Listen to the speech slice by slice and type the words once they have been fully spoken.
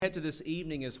Head to this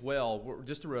evening as well.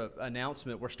 Just an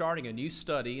announcement. We're starting a new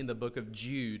study in the book of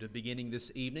Jude. Beginning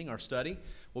this evening, our study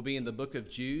will be in the book of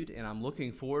Jude, and I'm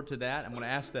looking forward to that. I'm going to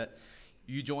ask that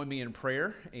you join me in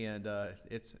prayer, and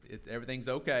everything's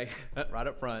okay right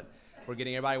up front. We're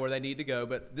getting everybody where they need to go.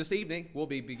 But this evening, we'll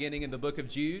be beginning in the book of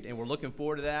Jude, and we're looking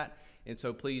forward to that. And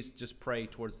so please just pray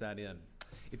towards that end.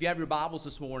 If you have your Bibles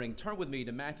this morning, turn with me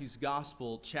to Matthew's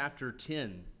Gospel, chapter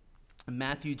 10.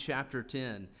 Matthew chapter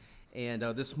 10. And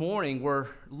this morning, we're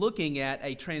looking at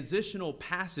a transitional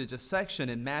passage, a section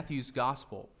in Matthew's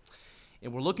Gospel.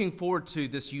 And we're looking forward to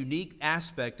this unique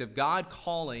aspect of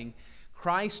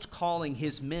Christ calling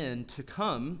his men to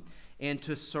come and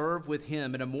to serve with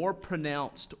him in a more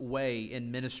pronounced way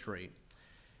in ministry.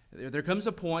 There comes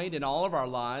a point in all of our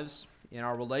lives, in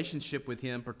our relationship with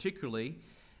him particularly,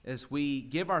 as we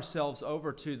give ourselves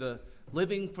over to the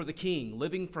living for the King,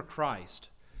 living for Christ.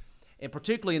 And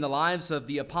particularly in the lives of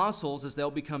the apostles, as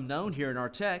they'll become known here in our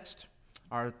text.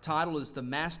 Our title is The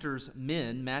Master's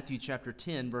Men, Matthew chapter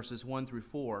 10, verses 1 through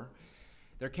 4.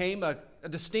 There came a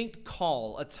distinct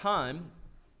call, a time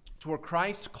to where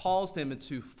Christ calls them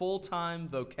into full-time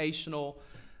vocational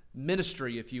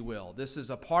ministry, if you will. This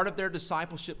is a part of their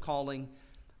discipleship calling,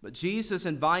 but Jesus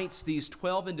invites these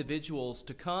 12 individuals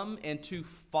to come and to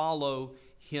follow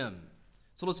him.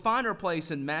 So let's find our place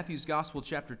in Matthew's Gospel,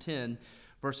 chapter 10,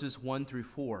 verses 1 through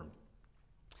 4.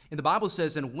 And the Bible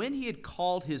says, "And when he had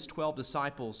called his 12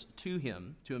 disciples to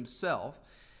himself,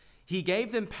 he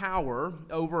gave them power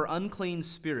over unclean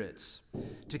spirits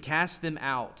to cast them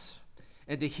out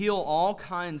and to heal all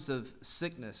kinds of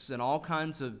sickness and all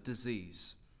kinds of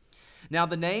disease. Now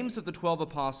the names of the 12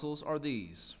 apostles are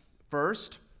these.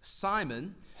 First,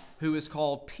 Simon, who is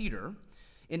called Peter,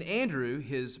 and Andrew,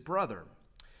 his brother,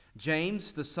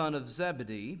 James, the son of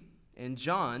Zebedee, and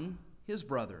John, his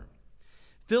brother,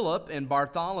 Philip and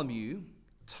Bartholomew,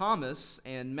 Thomas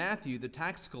and Matthew the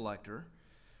tax collector,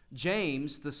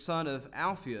 James the son of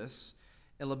Alphaeus,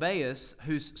 and Lebbaeus,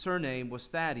 whose surname was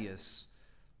Thaddeus.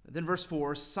 Then verse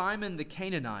 4, Simon the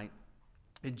Canaanite,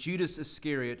 and Judas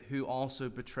Iscariot, who also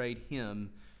betrayed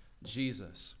him,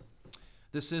 Jesus.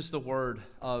 This is the word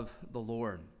of the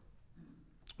Lord.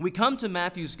 We come to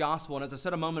Matthew's gospel, and as I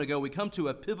said a moment ago, we come to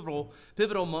a pivotal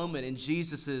moment in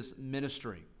Jesus'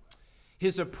 ministry.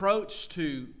 His approach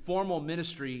to formal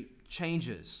ministry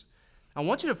changes. I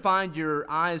want you to find your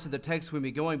eyes in the text with me,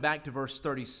 going back to verse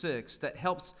 36. That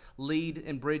helps lead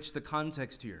and bridge the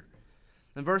context here.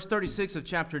 In verse 36 of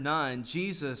chapter 9,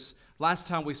 Jesus, last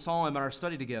time we saw him in our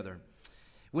study together,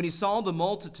 when he saw the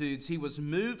multitudes, he was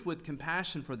moved with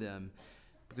compassion for them,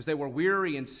 because they were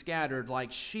weary and scattered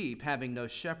like sheep having no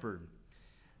shepherd.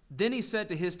 Then he said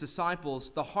to his disciples,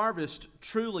 "The harvest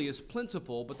truly is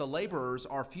plentiful, but the laborers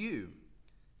are few.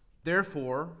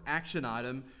 Therefore," action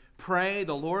item, "pray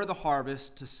the Lord of the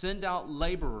harvest to send out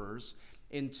laborers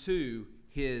into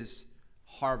his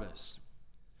harvest."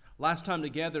 Last time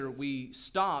together, we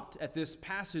stopped at this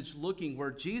passage looking where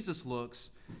Jesus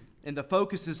looks, and the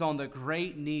focus is on the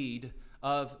great need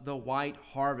of the white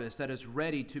harvest that is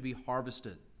ready to be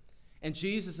harvested. And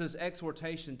Jesus'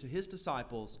 exhortation to his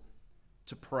disciples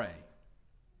to pray.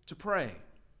 To pray.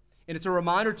 And it's a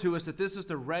reminder to us that this is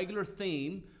the regular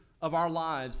theme of our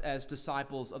lives as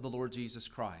disciples of the Lord Jesus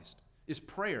Christ, is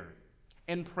prayer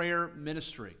and prayer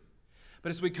ministry. But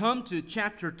as we come to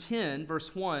chapter 10,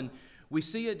 verse 1, we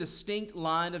see a distinct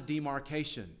line of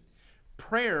demarcation.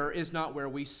 Prayer is not where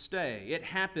we stay. It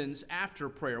happens after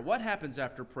prayer. What happens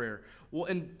after prayer? Well,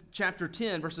 in chapter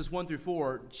 10, verses 1 through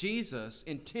 4, Jesus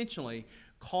intentionally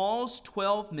calls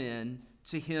 12 men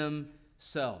to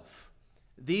himself.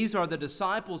 These are the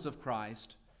disciples of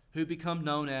Christ who become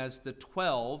known as the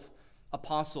 12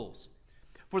 apostles.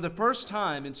 For the first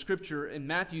time in Scripture, in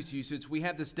Matthew's usage, we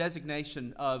have this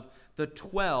designation of the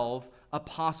 12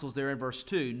 apostles there in verse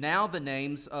 2. Now the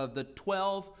names of the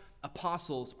 12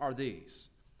 apostles are these.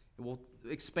 We'll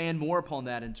expand more upon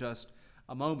that in just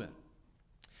a moment.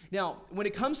 Now, when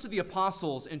it comes to the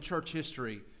apostles in church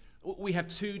history, we have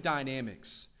two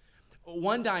dynamics.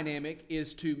 One dynamic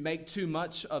is to make too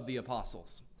much of the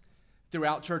apostles.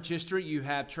 Throughout church history, you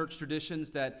have church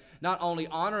traditions that not only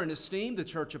honor and esteem the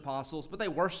church apostles, but they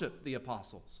worship the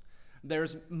apostles.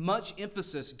 There's much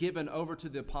emphasis given over to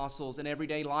the apostles in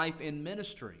everyday life and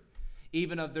ministry,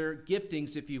 even of their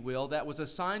giftings, if you will, that was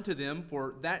assigned to them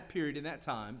for that period in that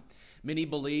time. Many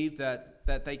believe that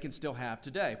they can still have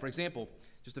today. For example,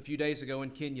 just a few days ago in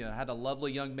Kenya, I had a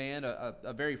lovely young man,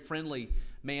 a very friendly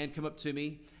man come up to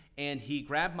me, and he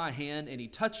grabbed my hand and he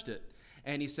touched it,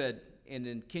 and he said, and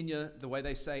in Kenya, the way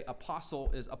they say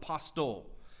apostle is apostol.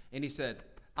 And he said,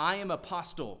 "I am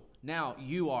apostle. Now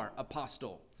you are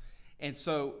apostle." And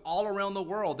so all around the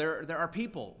world, there are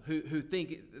people who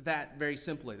think that very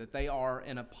simply, that they are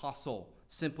an apostle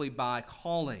simply by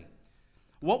calling.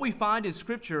 What we find in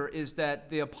Scripture is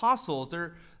that the apostles,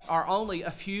 there are only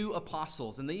a few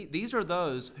apostles, and these are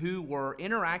those who were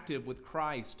interactive with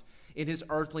Christ in his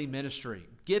earthly ministry,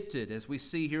 gifted, as we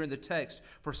see here in the text,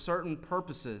 for certain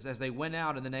purposes as they went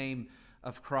out in the name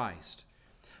of Christ.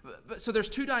 So there's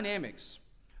two dynamics.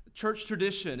 Church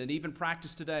tradition and even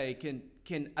practice today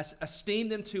can esteem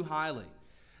them too highly,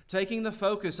 taking the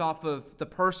focus off of the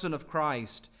person of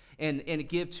Christ and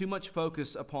give too much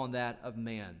focus upon that of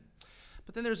man.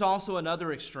 But then there's also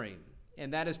another extreme,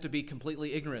 and that is to be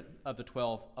completely ignorant of the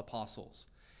 12 apostles.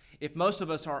 If most of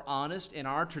us are honest, in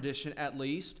our tradition at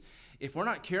least, if we're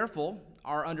not careful,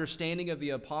 our understanding of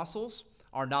the apostles,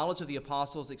 our knowledge of the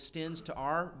apostles extends to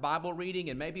our Bible reading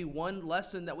and maybe one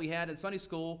lesson that we had in Sunday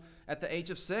school at the age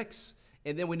of 6.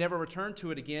 And then we never return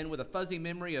to it again with a fuzzy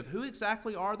memory of who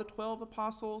exactly are the 12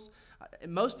 apostles.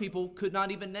 Most people could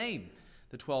not even name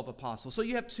the 12 apostles. So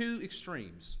you have two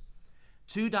extremes,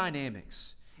 two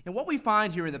dynamics. And what we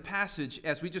find here in the passage,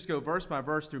 as we just go verse by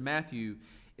verse through Matthew,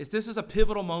 is this is a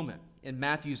pivotal moment in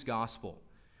Matthew's gospel,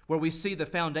 where we see the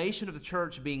foundation of the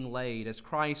church being laid as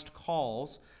Christ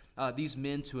calls these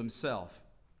men to himself.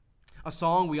 A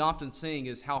song we often sing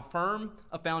is, "How firm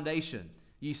a foundation,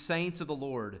 ye saints of the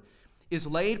Lord, is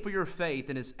laid for your faith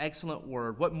in his excellent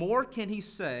word. What more can he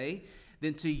say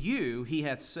than to you he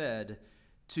hath said,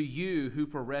 to you who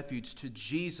for refuge to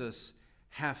Jesus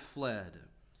have fled?"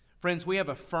 Friends, we have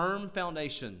a firm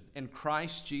foundation in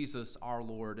Christ Jesus our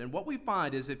Lord. And what we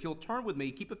find is, if you'll turn with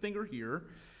me, keep a finger here,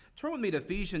 turn with me to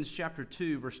Ephesians chapter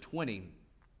 2, verse 20.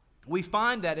 We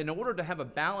find that in order to have a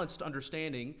balanced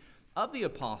understanding of the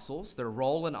apostles, their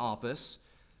role and office,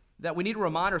 that we need to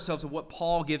remind ourselves of what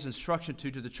Paul gives instruction to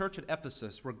the church at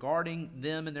Ephesus regarding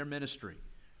them and their ministry.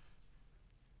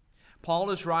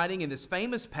 Paul is writing in this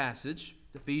famous passage,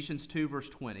 Ephesians 2, verse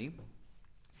 20,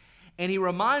 and he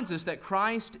reminds us that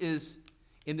Christ is,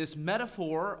 in this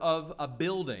metaphor of a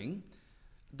building,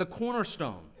 the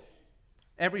cornerstone.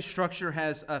 Every structure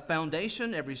has a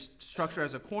foundation, every structure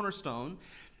has a cornerstone.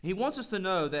 He wants us to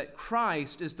know that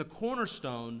Christ is the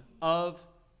cornerstone of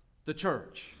the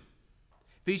church.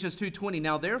 Ephesians 2:20,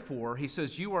 "Now therefore," he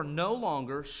says, "you are no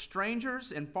longer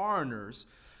strangers and foreigners,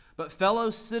 but fellow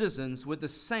citizens with the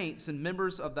saints and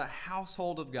members of the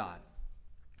household of God."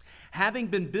 Having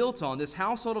been built on this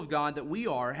household of God that we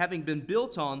are, having been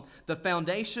built on the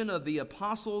foundation of the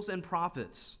apostles and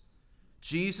prophets,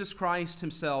 Jesus Christ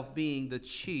himself being the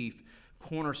chief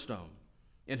cornerstone,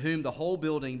 in whom the whole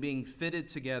building being fitted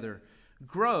together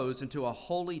grows into a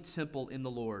holy temple in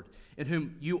the Lord, in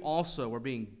whom you also are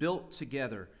being built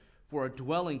together for a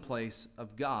dwelling place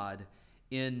of God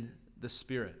in the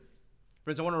Spirit.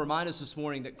 Friends, I want to remind us this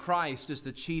morning that Christ is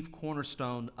the chief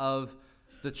cornerstone of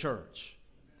the church.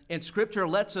 And Scripture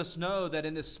lets us know that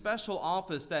in this special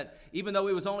office, that even though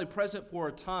he was only present for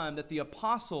a time, that the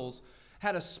apostles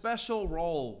had a special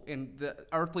role in the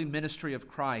earthly ministry of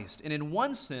Christ. And in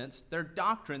one sense, their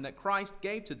doctrine that Christ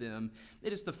gave to them,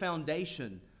 it is the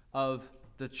foundation of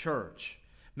the church.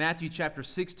 Matthew chapter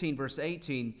 16, verse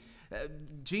 18,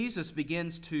 Jesus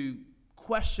begins to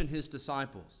question his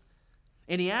disciples.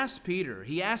 And he asked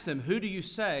them, "Who do you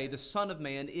say the Son of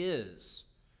Man is?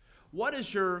 What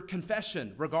is your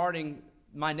confession regarding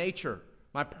my nature,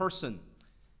 my person,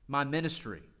 my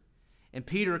ministry?" And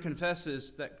Peter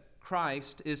confesses that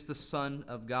Christ is the Son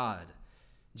of God.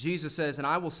 Jesus says, "And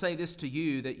I will say this to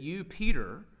you, that you,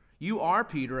 Peter, you are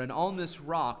Peter, and on this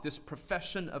rock, this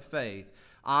profession of faith,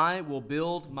 I will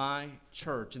build my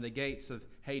church, and the gates of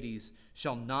Hades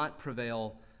shall not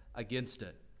prevail against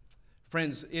it."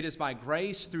 Friends, it is by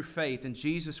grace through faith in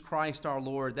Jesus Christ our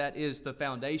Lord that is the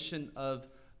foundation of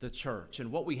the church.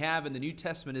 And what we have in the New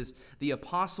Testament is the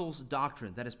apostles'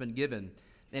 doctrine that has been given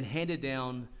and handed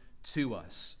down to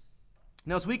us.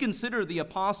 Now, as we consider the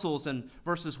apostles in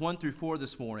verses 1 through 4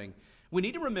 this morning, we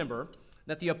need to remember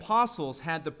that the apostles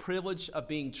had the privilege of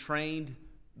being trained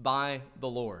by the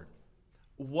Lord.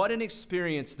 What an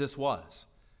experience this was.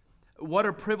 What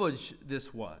a privilege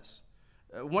this was.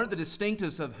 One of the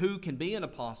distinctives of who can be an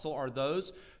apostle are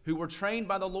those who were trained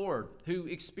by the Lord, who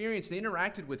experienced and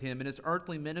interacted with him in his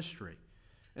earthly ministry.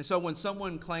 And so when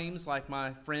someone claims, like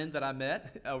my friend that I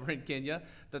met over in Kenya,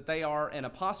 that they are an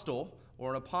apostle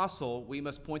or an apostle, we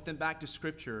must point them back to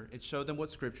Scripture and show them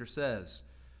what Scripture says.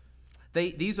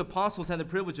 These apostles had the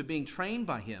privilege of being trained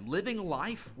by him, living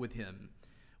life with him,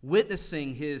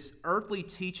 witnessing his earthly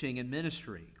teaching and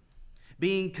ministry,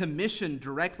 being commissioned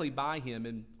directly by him,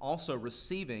 and also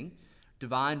receiving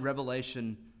divine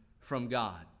revelation from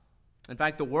God. In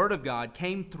fact, the Word of God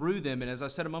came through them, and as I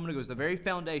said a moment ago, is the very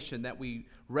foundation that we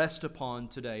rest upon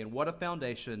today. And what a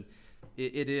foundation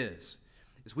it is.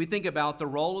 As we think about the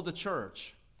role of the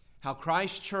church, how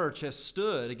Christ's church has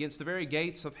stood against the very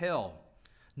gates of hell,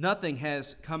 nothing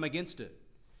has come against it.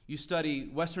 You study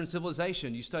Western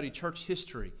civilization, you study church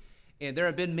history, and there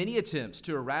have been many attempts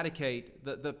to eradicate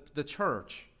the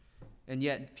church, and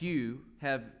yet few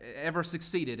have ever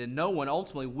succeeded, and no one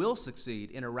ultimately will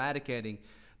succeed in eradicating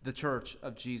the church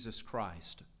of Jesus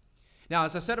Christ. Now,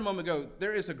 as I said a moment ago,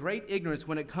 there is a great ignorance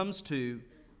when it comes to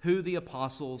who the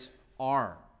apostles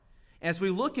are. As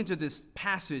we look into this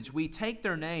passage, we take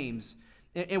their names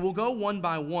and we'll go one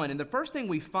by one. And the first thing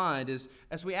we find is,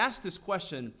 as we ask this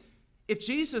question, if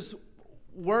Jesus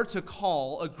were to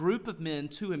call a group of men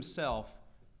to himself,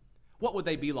 what would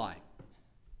they be like?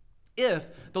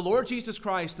 If the Lord Jesus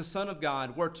Christ, the Son of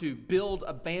God, were to build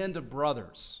a band of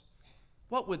brothers,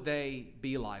 what would they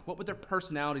be like? What would their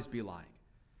personalities be like?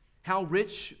 How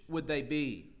rich would they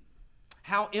be?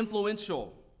 How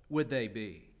influential would they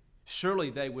be? Surely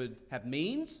they would have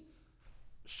means.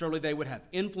 Surely they would have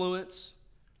influence.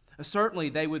 Certainly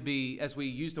they would be, as we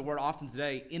use the word often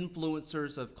today,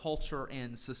 influencers of culture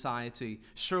and society.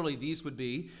 Surely these would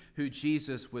be who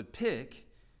Jesus would pick.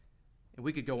 And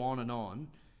we could go on and on.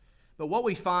 But what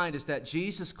we find is that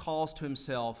Jesus calls to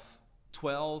himself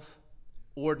 12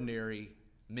 ordinary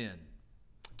men.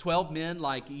 12 men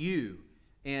like you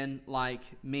and like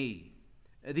me.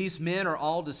 These men are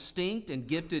all distinct and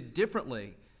gifted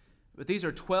differently. But these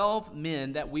are 12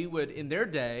 men that we would, in their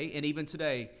day, and even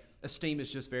today, esteem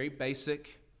as just very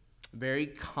basic, very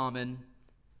common,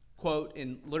 quote,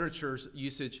 in literature's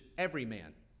usage,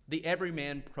 everyman, the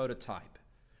everyman prototype.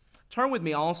 Turn with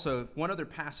me also, one other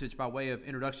passage by way of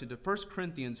introduction, to 1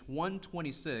 Corinthians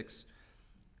 1:26,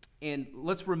 and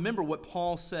let's remember what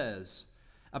Paul says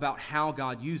about how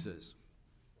God uses.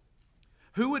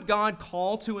 Who would God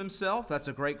call to himself? That's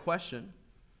a great question.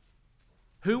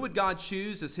 Who would God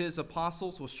choose as his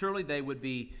apostles? Well, surely they would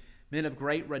be men of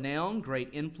great renown, great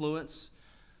influence.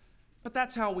 But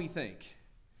that's how we think.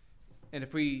 And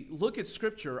if we look at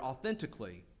Scripture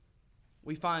authentically,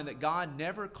 we find that God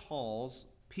never calls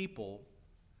people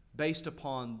based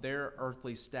upon their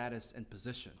earthly status and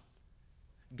position.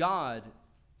 God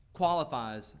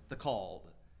qualifies the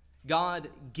called. God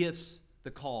gifts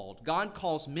the called. God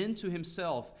calls men to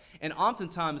himself and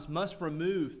oftentimes must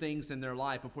remove things in their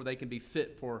life before they can be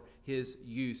fit for his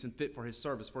use and fit for his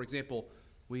service. For example,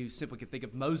 we simply can think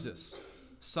of Moses,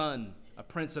 son, a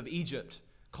prince of Egypt,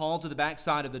 called to the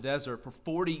backside of the desert for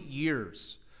 40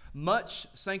 years. Much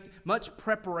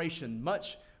preparation,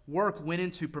 much work went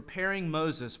into preparing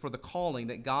Moses for the calling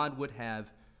that God would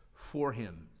have for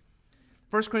him.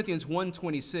 1 Corinthians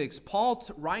 1:26, Paul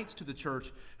writes to the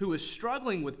church who is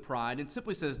struggling with pride and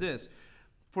simply says this,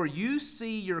 "For you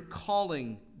see your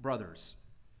calling, brothers,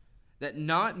 that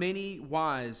not many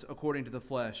wise according to the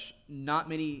flesh, not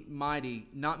many mighty,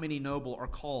 not many noble are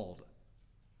called.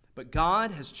 But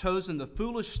God has chosen the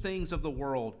foolish things of the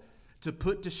world to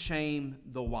put to shame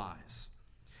the wise.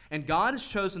 And God has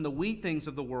chosen the weak things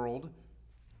of the world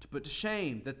to put to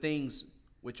shame the things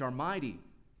which are mighty,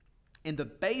 and the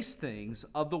base things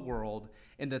of the world,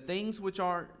 and the things which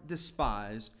are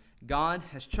despised, God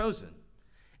has chosen,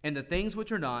 and the things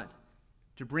which are not,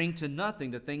 to bring to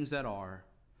nothing the things that are,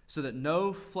 so that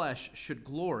no flesh should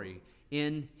glory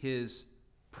in his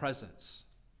presence."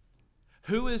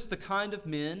 Who is the kind of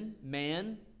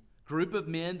group of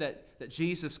men that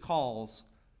Jesus calls?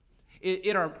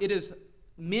 It is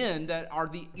men that are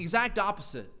the exact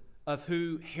opposite of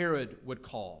who Herod would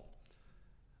call,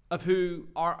 of who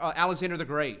Alexander the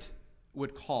Great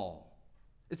would call.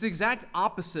 It's the exact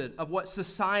opposite of what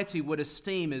society would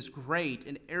esteem as great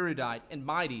and erudite and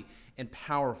mighty and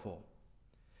powerful.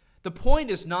 The point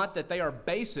is not that they are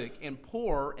basic and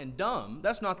poor and dumb.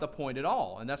 That's not the point at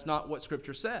all, and that's not what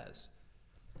Scripture says.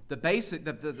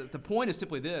 The point is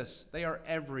simply this: they are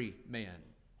every man.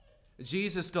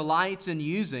 Jesus delights in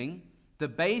using the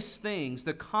base things,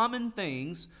 the common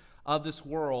things of this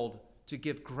world, to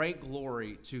give great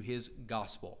glory to his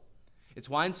gospel. It's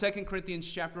why in 2 Corinthians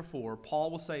chapter 4,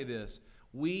 Paul will say this: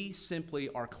 "We simply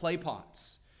are clay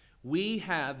pots. We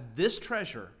have this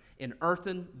treasure in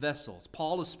earthen vessels."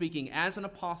 Paul is speaking as an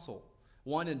apostle,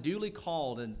 one and duly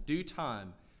called in due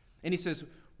time. And he says,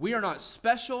 we are not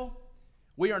special.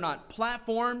 We are not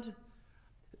platformed.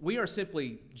 We are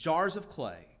simply jars of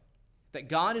clay that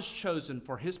God has chosen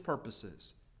for his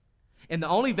purposes. And the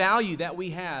only value that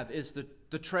we have is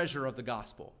the treasure of the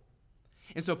gospel.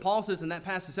 And so Paul says in that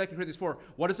passage, 2 Corinthians 4,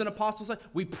 what does an apostle say?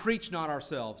 We preach not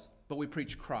ourselves, but we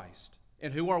preach Christ.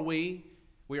 And who are we?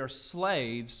 We are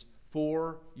slaves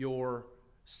for your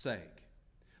sake.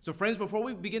 So friends, before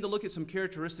we begin to look at some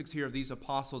characteristics here of these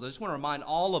apostles, I just want to remind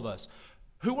all of us,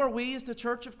 who are we as the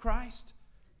church of Christ?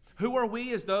 Who are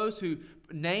we as those who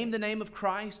name the name of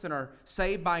Christ and are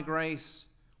saved by grace?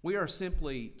 We are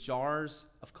simply jars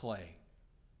of clay.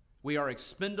 We are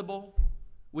expendable.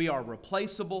 We are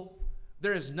replaceable.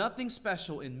 There is nothing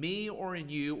special in me or in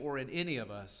you or in any of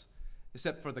us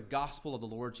except for the gospel of the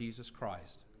Lord Jesus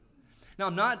Christ. Now,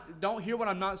 don't hear what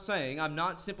I'm not saying. I'm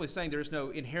not simply saying there's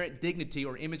no inherent dignity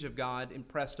or image of God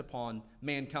impressed upon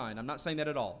mankind. I'm not saying that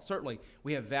at all. Certainly,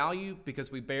 we have value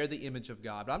because we bear the image of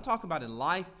God. But I'm talking about in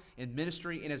life, in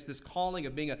ministry, and as this calling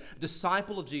of being a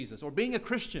disciple of Jesus or being a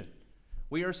Christian.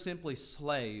 We are simply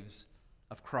slaves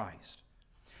of Christ.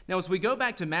 Now, as we go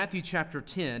back to Matthew chapter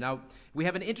 10, we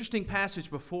have an interesting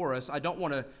passage before us. I don't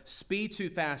want to speed too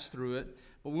fast through it,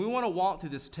 but we want to walk through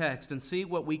this text and see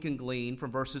what we can glean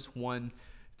from verses 1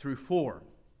 through 4.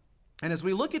 And as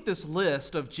we look at this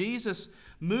list of Jesus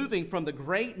moving from the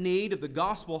great need of the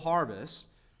gospel harvest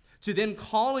to then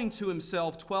calling to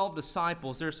himself 12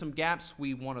 disciples, there's some gaps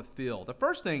we want to fill. The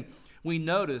first thing we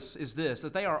notice is this,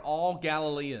 that they are all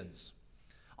Galileans.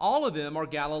 All of them are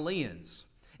Galileans,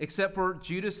 except for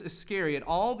Judas Iscariot.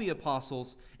 All the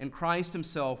apostles and Christ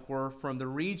himself were from the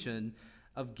region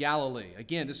of Galilee.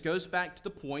 Again, this goes back to the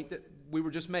point that we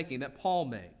were just making, that Paul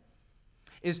made,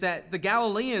 is that the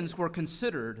Galileans were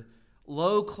considered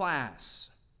low class,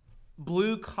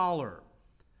 blue collar,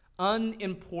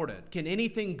 unimportant. Can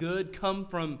anything good come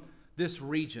from this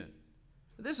region?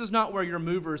 This is not where your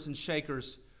movers and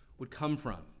shakers would come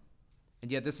from.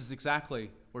 And yet this is exactly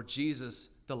where Jesus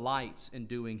delights in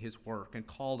doing his work and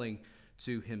calling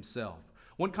to himself.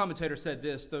 One commentator said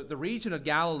this, the region of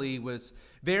Galilee was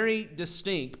very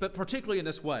distinct, but particularly in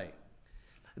this way.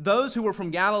 Those who were from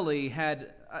Galilee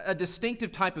had a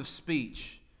distinctive type of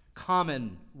speech,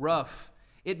 common, rough.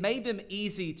 It made them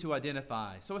easy to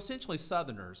identify. So essentially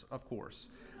Southerners, of course.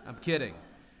 I'm kidding.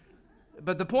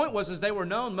 But the point was they were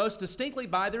known most distinctly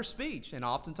by their speech, and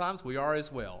oftentimes we are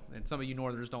as well. And some of you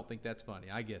Northerners don't think that's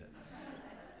funny. I get it.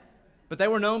 But they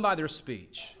were known by their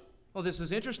speech. Well, this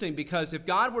is interesting because if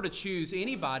God were to choose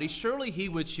anybody, surely he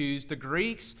would choose the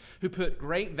Greeks who put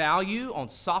great value on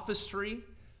sophistry,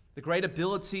 the great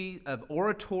ability of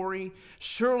oratory.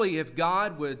 Surely if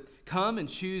God would come and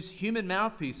choose human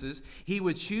mouthpieces, he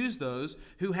would choose those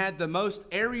who had the most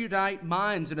erudite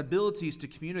minds and abilities to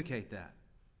communicate that.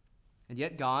 And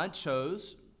yet God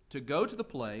chose to go to the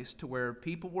place to where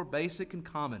people were basic and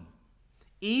common,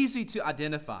 easy to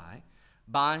identify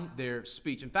by their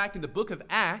speech. In fact, in the book of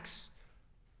Acts,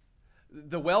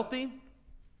 the wealthy,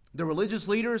 the religious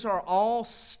leaders are all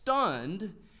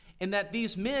stunned in that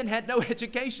these men had no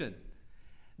education.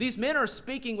 These men are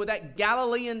speaking with that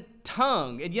Galilean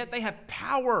tongue, and yet they have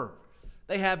power.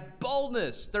 They have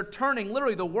boldness. They're turning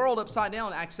literally the world upside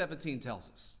down, Acts 17 tells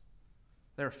us.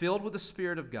 They're filled with the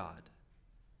Spirit of God.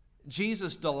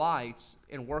 Jesus delights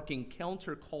in working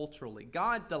counterculturally.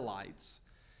 God delights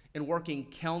in working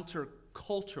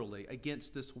counterculturally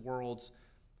against this world's,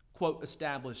 quote,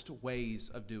 established ways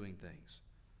of doing things.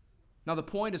 Now, the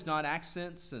point is not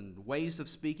accents and ways of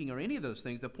speaking or any of those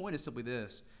things. The point is simply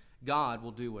this: God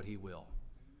will do what he will.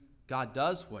 God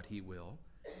does what he will.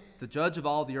 The judge of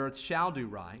all the earth shall do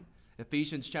right.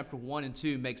 Ephesians chapter 1 and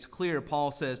 2 makes clear,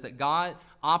 Paul says, that God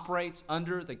operates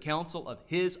under the counsel of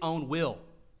his own will.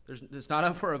 It's not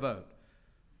up for a vote.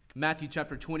 Matthew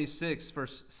chapter 26,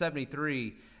 verse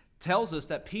 73 tells us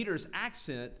that Peter's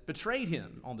accent betrayed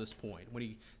him on this point when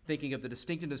he thinking of the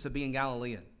distinctiveness of being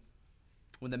Galilean.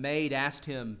 When the maid asked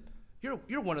him,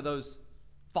 you're one of those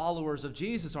followers of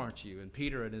Jesus, aren't you? And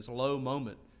Peter, in his low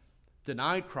moment,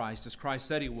 denied Christ as Christ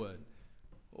said he would.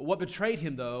 What betrayed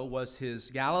him, though, was his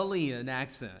Galilean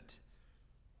accent.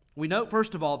 We note,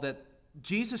 first of all, that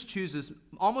Jesus chooses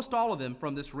almost all of them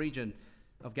from this region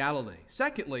of Galilee.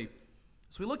 Secondly,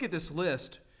 as we look at this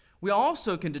list, we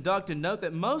also can deduct and note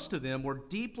that most of them were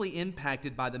deeply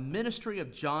impacted by the ministry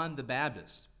of John the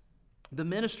Baptist, the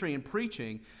ministry and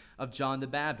preaching of John the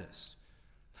Baptist.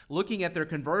 Looking at their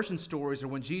conversion stories, or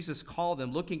when Jesus called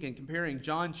them, looking and comparing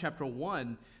John chapter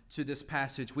 1 to this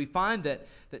passage, we find that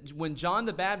when John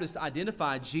the Baptist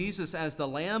identified Jesus as the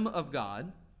Lamb of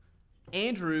God,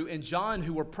 Andrew and John,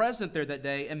 who were present there that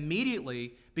day,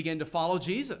 immediately began to follow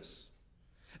Jesus.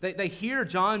 They hear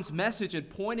John's message and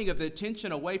pointing of the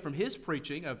attention away from his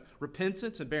preaching of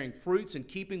repentance and bearing fruits in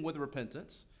keeping with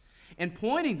repentance, and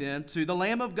pointing them to the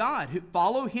Lamb of God, who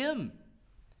follow him.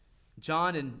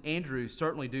 John and Andrew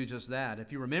certainly do just that.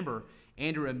 If you remember,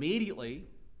 Andrew immediately,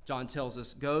 John tells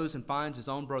us, goes and finds his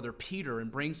own brother Peter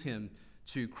and brings him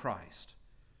to Christ.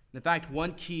 In fact,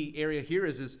 one key area here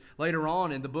is later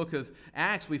on in the book of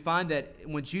Acts, we find that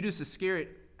when Judas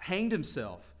Iscariot hanged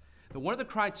himself, that one of the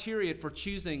criteria for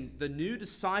choosing the new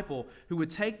disciple who would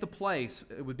take the place,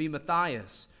 it would be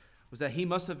Matthias, was that he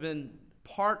must have been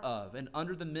part of and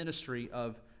under the ministry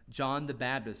of John the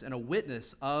Baptist and a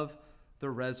witness of the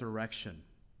resurrection.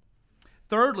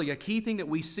 Thirdly, a key thing that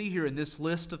we see here in this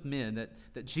list of men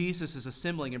that Jesus is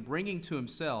assembling and bringing to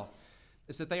himself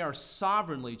is that they are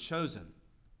sovereignly chosen.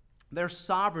 They're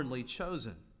sovereignly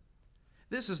chosen.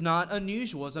 This is not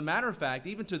unusual. As a matter of fact,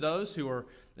 even to those who are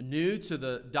new to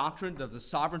the doctrine of the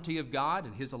sovereignty of God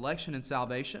and his election and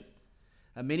salvation,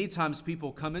 many times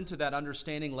people come into that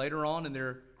understanding later on in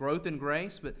their growth in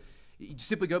grace, but you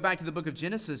simply go back to the book of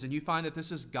Genesis and you find that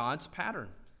this is God's pattern.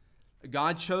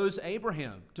 God chose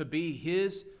Abraham to be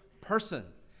his person.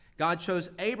 God chose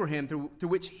Abraham through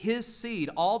which his seed,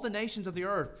 all the nations of the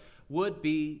earth, would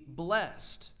be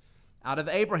blessed. Out of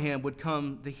Abraham would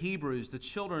come the Hebrews, the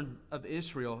children of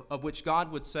Israel, of which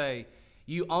God would say,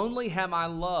 "You only have I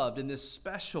loved in this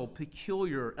special,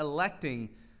 peculiar, electing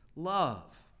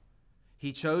love."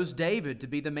 He chose David to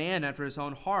be the man after his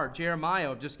own heart.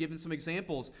 Jeremiah, I've just given some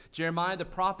examples. Jeremiah the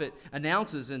prophet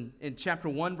announces in chapter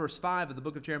 1, verse 5 of the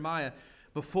book of Jeremiah,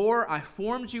 "Before I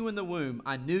formed you in the womb,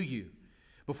 I knew you.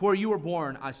 Before you were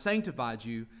born, I sanctified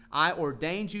you. I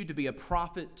ordained you to be a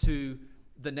prophet to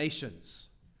the nations."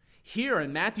 Here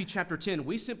in Matthew chapter 10,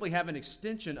 we simply have an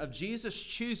extension of Jesus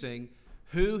choosing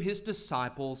who his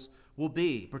disciples will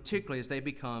be, particularly as they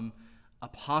become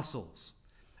apostles.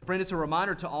 Friend, it's a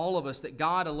reminder to all of us that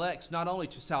God elects not only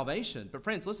to salvation, but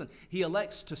friends, listen, he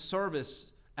elects to service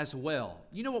as well.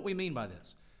 You know what we mean by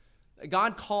this?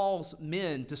 God calls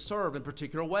men to serve in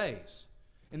particular ways.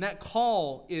 And that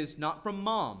call is not from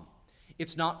mom.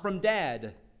 It's not from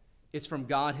dad. It's from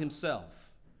God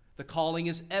himself. The calling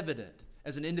is evident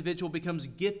as an individual becomes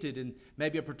gifted in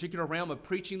maybe a particular realm of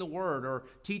preaching the word or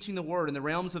teaching the word in the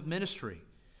realms of ministry.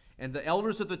 And the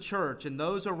elders of the church and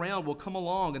those around will come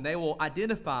along and they will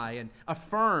identify and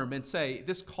affirm and say,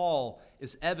 this call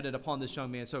is evident upon this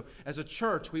young man. So as a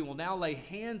church, we will now lay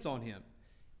hands on him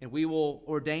and we will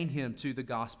ordain him to the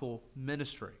gospel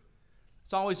ministry.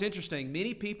 It's always interesting.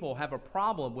 Many people have a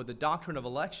problem with the doctrine of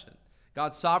election,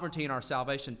 God's sovereignty in our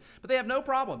salvation, but they have no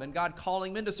problem in God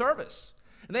calling men to service.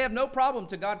 And they have no problem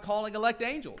to God calling elect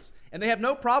angels. And they have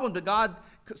no problem to God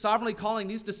sovereignly calling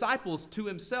these disciples to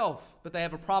himself, but they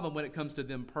have a problem when it comes to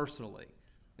them personally.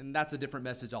 And that's a different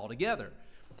message altogether.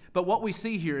 But what we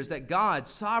see here is that God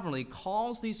sovereignly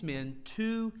calls these men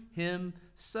to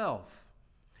himself.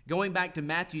 Going back to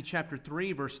Matthew chapter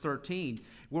 3, verse 13,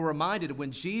 we're reminded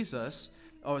when Jesus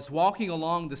was walking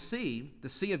along the Sea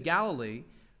of Galilee,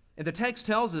 and the text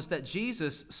tells us that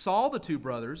Jesus saw the two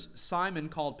brothers, Simon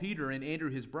called Peter and Andrew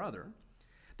his brother.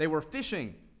 They were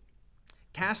fishing,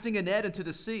 casting a net into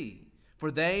the sea,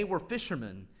 for they were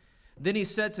fishermen. Then he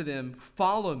said to them,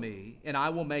 "Follow me, and I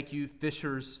will make you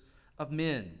fishers of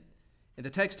men." And the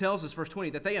text tells us, verse 20,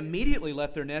 that they immediately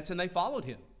left their nets and they followed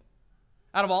him.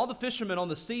 Out of all the fishermen on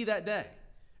the sea that day,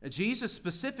 Jesus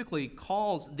specifically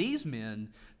calls these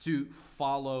men to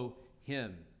follow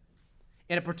him.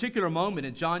 In a particular moment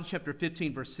in John chapter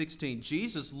 15, verse 16,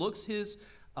 Jesus looks his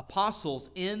apostles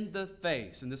in the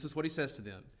face, and this is what he says to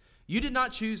them. "You did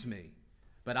not choose me,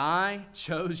 but I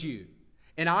chose you,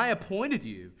 and I appointed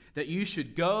you that you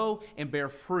should go and bear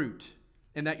fruit,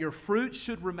 and that your fruit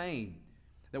should remain,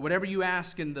 that whatever you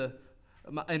ask in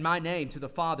my name to the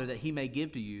Father, that he may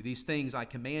give to you. These things I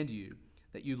command you,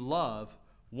 that you love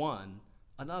one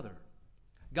another."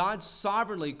 God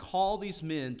sovereignly called these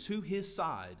men to his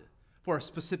side for a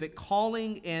specific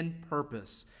calling and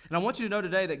purpose. And I want you to know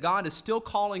today that God is still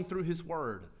calling through his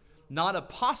word. Not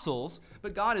apostles,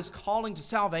 but God is calling to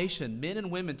salvation, men and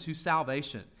women to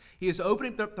salvation. He is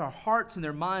opening up their hearts and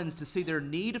their minds to see their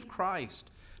need of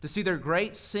Christ, to see their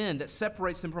great sin that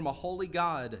separates them from a holy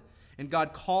God. And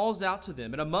God calls out to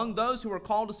them. And among those who are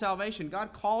called to salvation,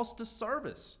 God calls to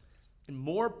service in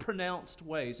more pronounced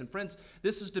ways. And friends,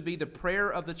 this is to be the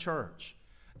prayer of the church.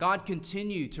 God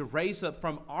continue to raise up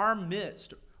from our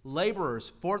midst laborers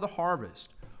for the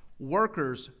harvest,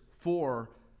 workers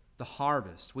for the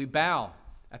harvest. We bow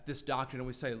at this doctrine and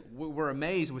we say, we're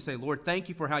amazed. And we say, Lord, thank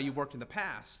you for how you've worked in the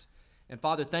past. And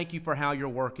Father, thank you for how you're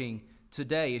working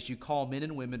today as you call men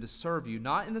and women to serve you,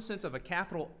 not in the sense of a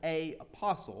capital A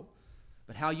apostle,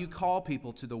 but how you call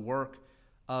people to the work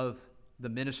of the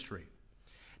ministry.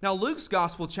 Now, Luke's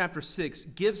Gospel, chapter 6,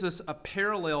 gives us a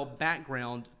parallel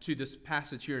background to this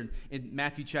passage here in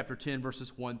Matthew chapter 10,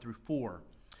 verses 1 through 4.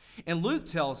 And Luke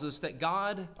tells us that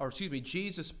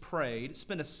Jesus prayed,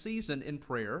 spent a season in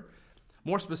prayer.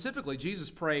 More specifically,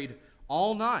 Jesus prayed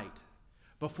all night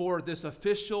before this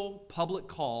official public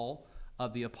call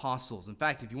of the apostles. In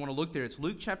fact, if you want to look there, it's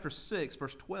Luke chapter 6,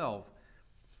 verse 12.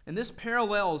 And this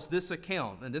parallels this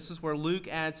account, and this is where Luke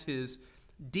adds his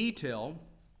detail.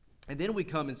 And then we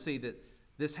come and see that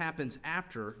this happens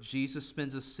after Jesus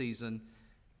spends a season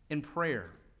in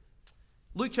prayer.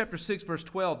 Luke chapter 6, verse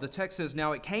 12, the text says,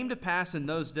 "Now it came to pass in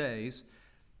those days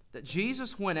that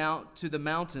Jesus went out to the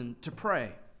mountain to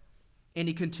pray, and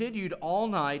he continued all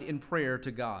night in prayer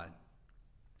to God.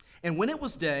 And when it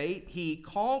was day, he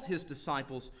called his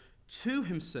disciples to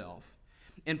himself,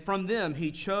 and from them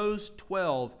he chose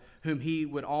 12, whom he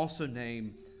would also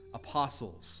name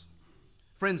apostles."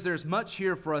 Friends, there's much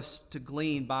here for us to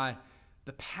glean by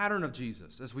the pattern of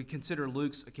Jesus as we consider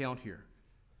Luke's account here.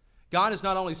 God is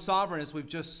not only sovereign, as we've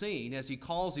just seen, as he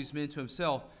calls these men to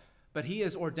himself, but he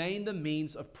has ordained the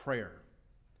means of prayer.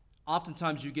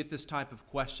 Oftentimes you get this type of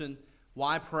question,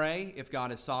 why pray if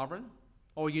God is sovereign?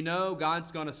 Or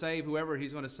God's going to save whoever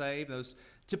he's going to save, those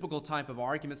typical type of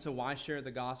arguments, so why share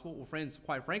the gospel? Well, friends,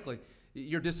 quite frankly,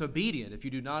 you're disobedient if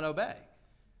you do not obey.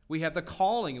 We have the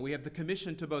calling and we have the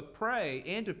commission to both pray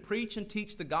and to preach and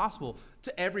teach the gospel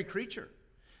to every creature.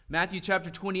 Matthew chapter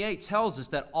 28 tells us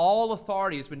that all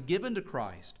authority has been given to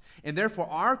Christ, and therefore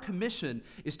our commission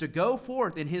is to go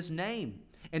forth in his name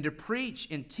and to preach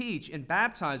and teach and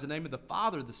baptize in the name of the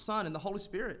Father, the Son, and the Holy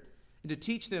Spirit, and to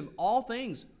teach them all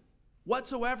things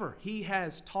whatsoever he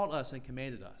has taught us and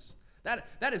commanded us.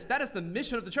 That is the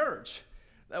mission of the church.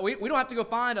 We don't have to go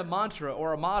find a mantra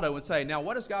or a motto and say, now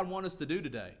what does God want us to do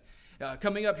today?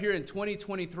 Coming up here in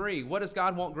 2023, what does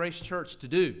God want Grace Church to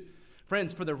do?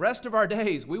 Friends, for the rest of our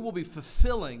days, we will be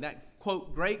fulfilling that,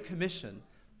 quote, Great Commission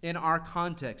in our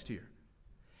context here.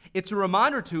 It's a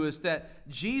reminder to us that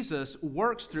Jesus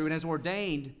works through and has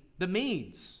ordained the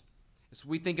means. As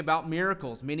we think about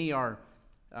miracles, many are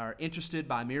interested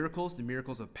by miracles, the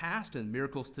miracles of past and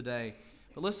miracles today.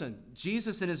 But listen,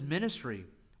 Jesus in his ministry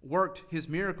worked his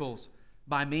miracles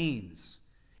by means.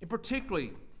 And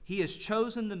particularly, he has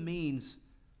chosen the means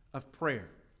of prayer.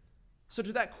 So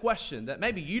to that question that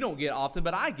maybe you don't get often,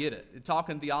 but I get it,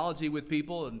 talking theology with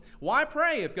people, and why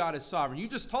pray if God is sovereign? You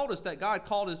just told us that God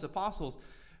called his apostles.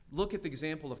 Look at the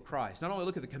example of Christ. Not only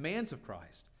look at the commands of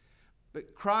Christ,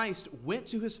 but Christ went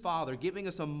to his Father, giving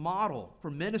us a model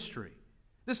for ministry.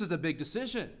 This is a big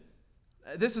decision.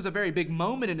 This is a very big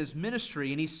moment in his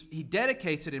ministry, and he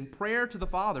dedicates it in prayer to the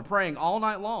Father, praying all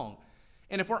night long.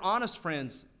 And if we're honest,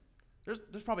 friends,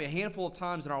 there's probably a handful of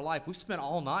times in our life we've spent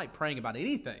all night praying about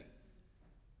anything.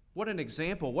 What an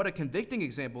example, what a convicting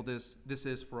example this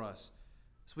is for us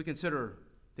as we consider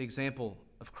the example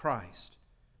of Christ.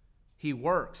 He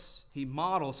works, he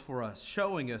models for us,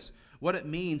 showing us what it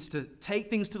means to take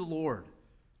things to the Lord,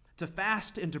 to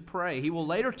fast and to pray. He will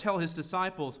later tell his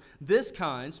disciples, this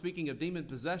kind, speaking of demon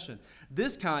possession,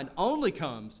 this kind only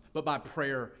comes but by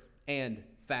prayer and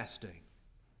fasting.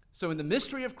 So in the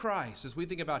mystery of Christ, as we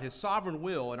think about his sovereign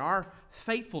will and our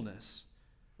faithfulness,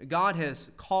 God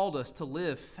has called us to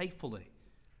live faithfully,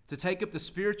 to take up the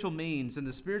spiritual means and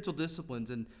the spiritual disciplines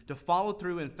and to follow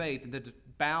through in faith and to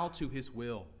bow to his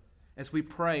will. As we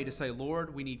pray to say,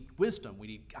 Lord, we need wisdom, we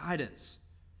need guidance.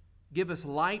 Give us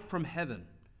light from heaven.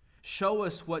 Show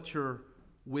us what your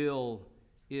will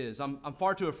is. I'm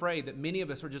far too afraid that many of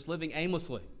us are just living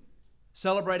aimlessly,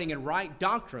 celebrating in right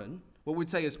doctrine, what we'd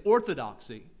say is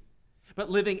orthodoxy, but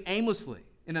living aimlessly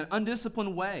in an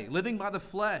undisciplined way, living by the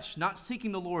flesh, not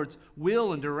seeking the Lord's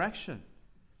will and direction.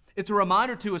 It's a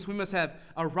reminder to us we must have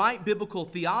a right biblical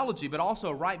theology, but also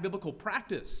a right biblical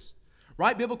practice,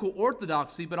 right biblical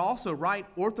orthodoxy, but also right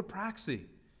orthopraxy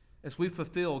as we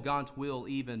fulfill God's will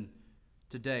even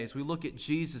today, as we look at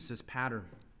Jesus' pattern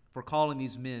for calling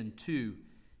these men to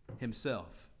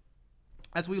himself.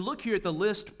 As we look here at the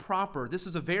list proper, this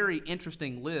is a very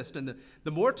interesting list, and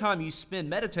the more time you spend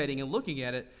meditating and looking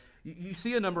at it, you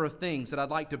see a number of things that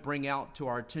I'd like to bring out to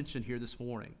our attention here this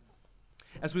morning.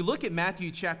 As we look at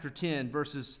Matthew chapter 10,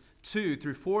 verses 2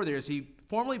 through 4 there, as he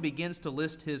formally begins to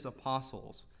list his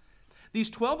apostles.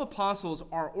 These 12 apostles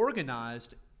are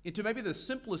organized into maybe the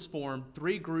simplest form,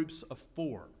 3 groups of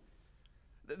 4.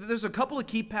 There's a couple of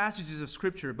key passages of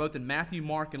Scripture, both in Matthew,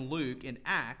 Mark, and Luke, in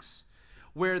Acts,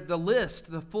 where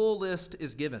the full list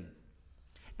is given.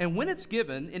 And when it's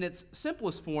given in its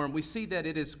simplest form, we see that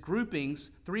it is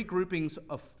 3 groupings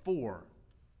of 4.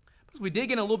 As we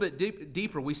dig in a little bit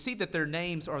deeper, we see that their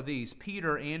names are these: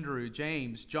 Peter, Andrew,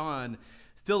 James, John,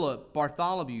 Philip,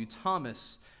 Bartholomew,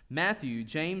 Thomas, Matthew,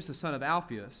 James the son of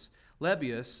Alphaeus,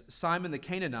 Lebbaeus, Simon the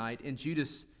Canaanite, and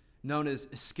Judas known as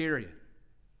Iscariot.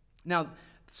 Now,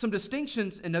 some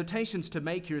distinctions and notations to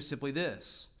make here is simply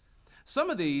this. Some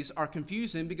of these are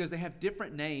confusing because they have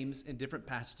different names in different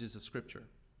passages of Scripture.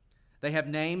 They have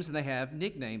names and they have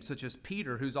nicknames, such as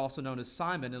Peter, who's also known as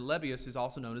Simon, and Lebbeus, who's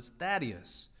also known as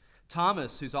Thaddeus.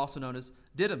 Thomas, who's also known as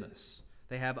Didymus.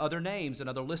 They have other names and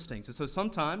other listings, and so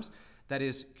sometimes that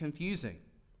is confusing.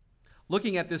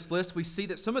 Looking at this list, we see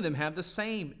that some of them have the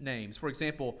same names. For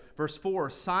example, verse 4,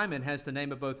 Simon has the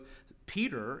name of both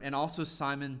Peter and also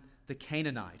Simon the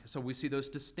Canaanite. So we see those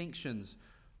distinctions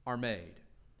are made.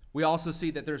 We also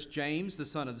see that there's James, the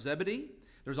son of Zebedee.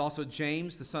 There's also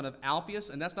James, the son of Alphaeus,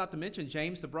 and that's not to mention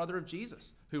James, the brother of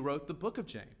Jesus, who wrote the book of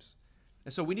James.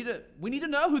 And so we need to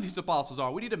know who these apostles are.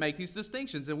 We need to make these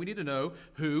distinctions, and we need to know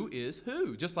who is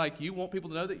who. Just like you want people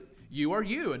to know that you are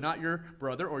you and not your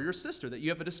brother or your sister, that you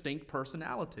have a distinct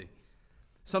personality.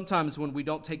 Sometimes when we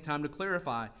don't take time to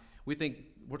clarify, we think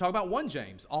we're talking about one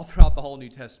James all throughout the whole New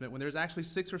Testament, when there's actually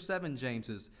 6 or 7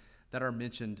 Jameses that are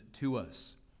mentioned to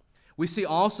us. We see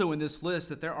also in this list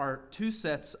that there are 2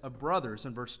 sets of brothers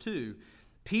in verse 2.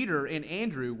 Peter and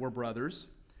Andrew were brothers,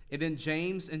 and then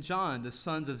James and John, the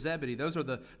sons of Zebedee. Those are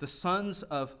the sons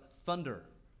of thunder.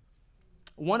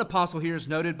 One apostle here is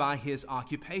noted by his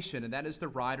occupation, and that is the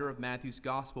writer of Matthew's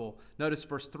gospel. Notice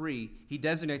verse 3, he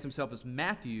designates himself as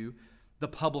Matthew, the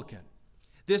publican.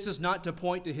 This is not to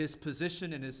point to his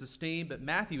position and his esteem, but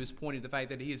Matthew is pointing to the fact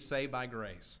that he is saved by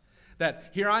grace.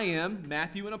 That here I am,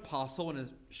 Matthew, an apostle, in a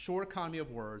short economy of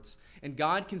words, and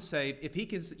God can save, if he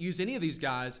can use any of these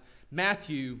guys,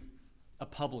 Matthew, a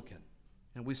publican.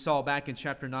 And we saw back in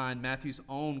chapter 9, Matthew's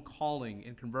own calling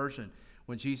and conversion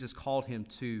when Jesus called him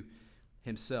to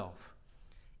himself.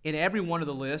 In every one of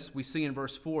the lists, we see in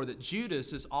verse 4 that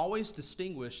Judas is always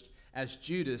distinguished as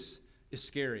Judas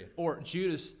Iscariot, or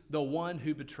Judas, the one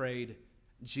who betrayed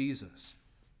Jesus.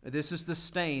 This is the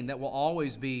stain that will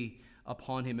always be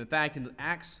upon him. In fact, in the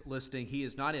Acts listing, he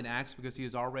is not in Acts because he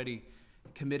has already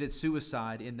committed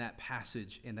suicide in that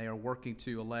passage, and they are working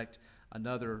to elect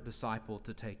another disciple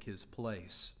to take his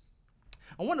place.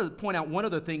 I want to point out one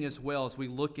other thing as well as we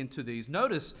look into these.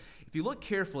 Notice, if you look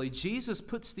carefully, Jesus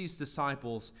puts these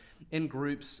disciples in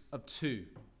groups of 2.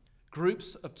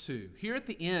 Groups of 2. Here at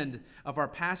the end of our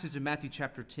passage in Matthew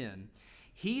chapter 10,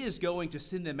 he is going to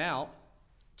send them out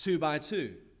 2 by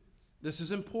 2. This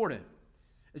is important.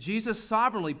 Jesus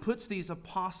sovereignly puts these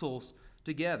apostles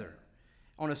together.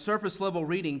 On a surface level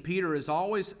reading, Peter is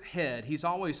always head. He's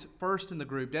always first in the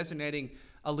group, designating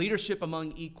a leadership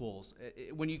among equals.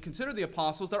 When you consider the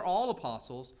apostles, they're all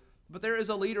apostles, but there is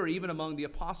a leader even among the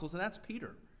apostles, and that's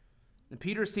Peter. And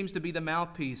Peter seems to be the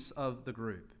mouthpiece of the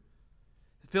group.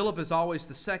 Philip is always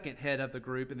the second head of the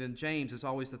group, and then James is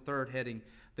always the third heading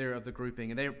there of the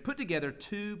grouping. And they are put together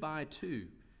 2 by 2.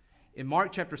 In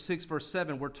Mark chapter 6, verse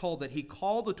 7, we're told that he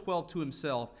called the 12 to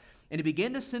himself, and he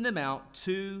began to send them out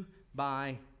 2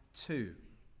 by 2.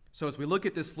 So as we look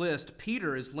at this list,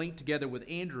 Peter is linked together with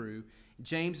Andrew,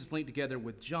 James is linked together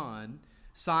with John,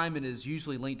 Simon is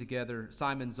usually linked together,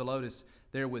 Simon Zelotes,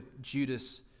 there with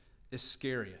Judas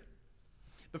Iscariot.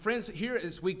 But friends, here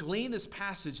as we glean this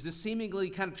passage, this seemingly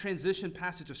kind of transition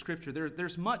passage of Scripture,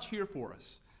 there's much here for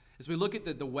us. As we look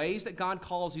at the ways that God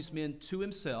calls these men to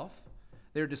himself,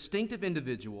 they're distinctive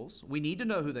individuals. We need to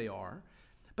know who they are.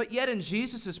 But yet in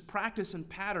Jesus' practice and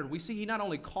pattern, we see he not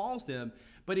only calls them,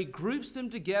 but he groups them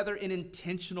together in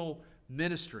intentional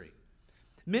ministry.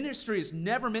 Ministry is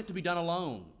never meant to be done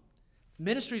alone.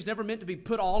 Ministry is never meant to be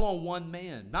put all on one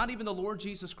man, not even the Lord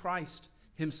Jesus Christ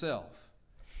himself.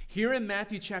 Here in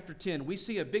Matthew chapter 10, we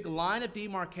see a big line of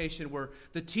demarcation where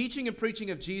the teaching and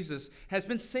preaching of Jesus has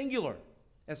been singular,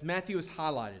 as Matthew has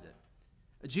highlighted it.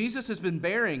 Jesus has been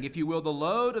bearing, if you will, the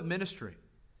load of ministry.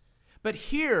 But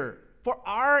here, for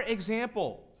our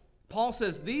example, Paul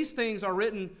says these things are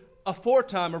written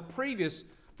aforetime or previous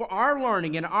for our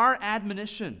learning and our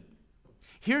admonition.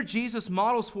 Here Jesus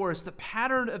models for us the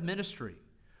pattern of ministry,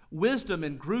 wisdom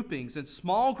and groupings and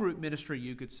small group ministry,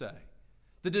 you could say.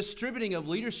 The distributing of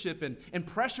leadership and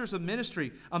pressures of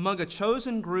ministry among a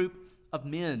chosen group of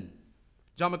men.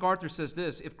 John MacArthur says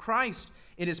this: if Christ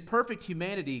in his perfect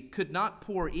humanity could not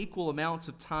pour equal amounts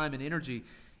of time and energy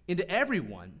into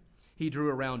everyone he drew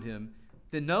around him,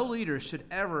 then no leader should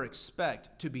ever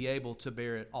expect to be able to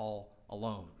bear it all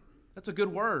alone. That's a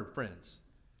good word, friends.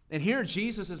 And here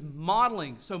Jesus is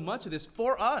modeling so much of this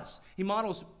for us. He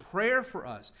models prayer for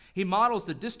us. He models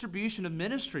the distribution of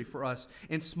ministry for us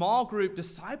and small group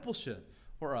discipleship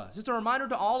for us. It's a reminder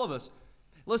to all of us.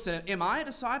 Listen, am I a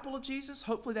disciple of Jesus?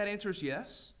 Hopefully that answer is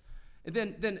yes. And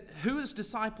then who is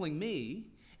discipling me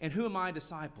and who am I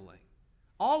discipling?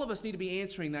 All of us need to be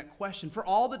answering that question for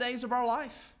all the days of our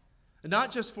life.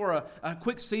 Not just for a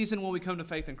quick season when we come to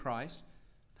faith in Christ,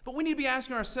 But we need to be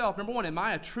asking ourselves, number one, am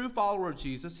I a true follower of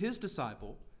Jesus, his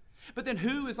disciple? But then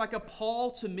who is like a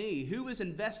Paul to me? Who is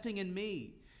investing in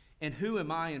me? And who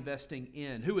am I investing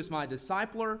in? Who is my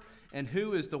discipler? And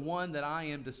who is the one that I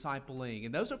am discipling?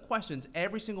 And those are questions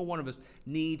every single one of us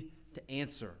need to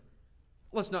answer.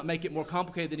 Let's not make it more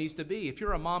complicated than it needs to be. If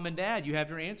you're a mom and dad, you have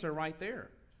your answer right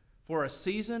there. For a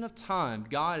season of time,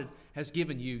 God has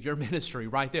given you your ministry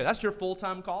right there. That's your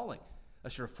full-time calling.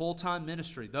 That's your full-time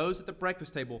ministry. Those at the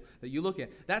breakfast table that you look at,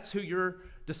 that's who you're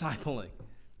discipling.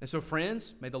 And so,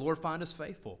 friends, may the Lord find us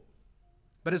faithful.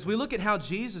 But as we look at how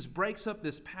Jesus breaks up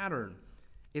this pattern,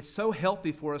 it's so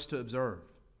healthy for us to observe.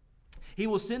 He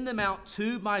will send them out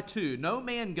two by two. No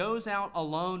man goes out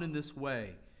alone in this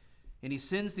way. And he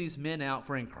sends these men out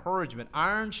for encouragement.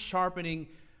 Iron sharpening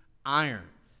iron.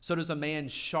 So does a man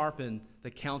sharpen the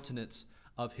countenance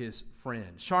of his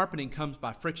friend. Sharpening comes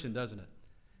by friction, doesn't it?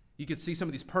 You can see some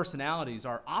of these personalities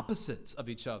are opposites of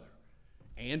each other.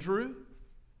 Andrew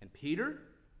and Peter,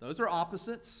 those are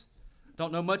opposites.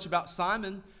 Don't know much about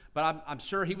Simon, but I'm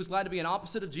sure he was glad to be an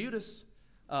opposite of Judas.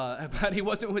 But he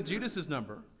wasn't with Judas's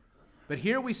number. But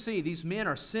here we see these men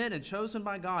are sent and chosen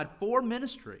by God for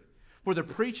ministry, for the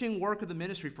preaching work of the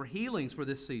ministry, for healings for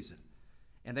this season.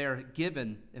 And they are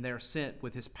given and they are sent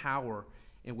with his power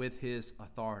and with his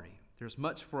authority. There's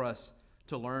much for us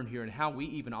to learn here and how we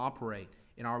even operate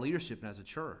in our leadership and as a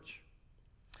church.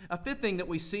 A fifth thing that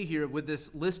we see here with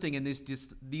this listing and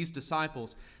these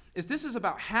disciples is this is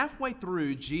about halfway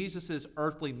through Jesus'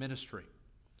 earthly ministry.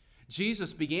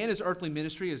 Jesus began his earthly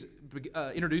ministry as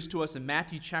introduced to us in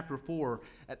Matthew chapter 4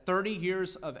 at 30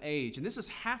 years of age. And this is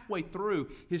halfway through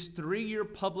his 3-year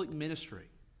public ministry.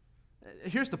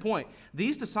 Here's the point.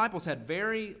 These disciples had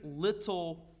very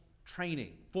little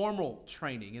training, formal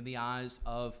training in the eyes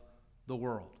of the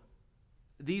world.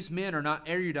 These men are not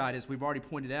erudite, as we've already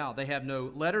pointed out. They have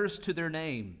no letters to their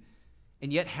name.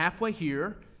 And yet halfway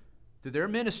here, through their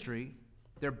ministry,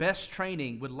 their best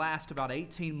training would last about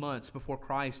 18 months before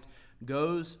Christ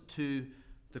goes to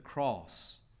the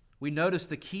cross. We notice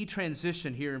the key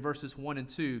transition here in verses 1 and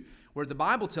 2, where the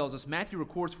Bible tells us, Matthew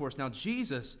records for us, now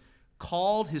Jesus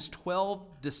called his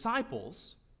 12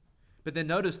 disciples, but then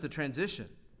notice the transition.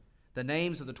 The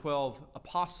names of the 12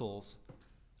 apostles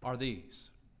are these.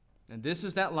 And this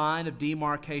is that line of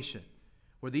demarcation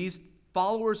where these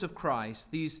followers of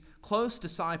Christ, these close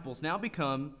disciples, now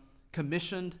become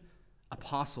commissioned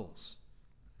apostles.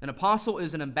 An apostle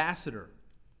is an ambassador,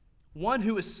 one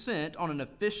who is sent on an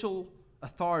official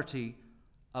authority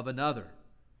of another.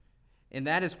 And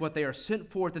that is what they are sent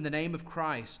forth in the name of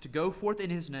Christ, to go forth in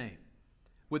his name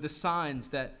with the signs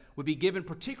that would be given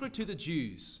particularly to the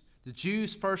Jews. The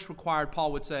Jews first required,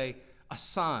 Paul would say, a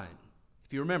sign,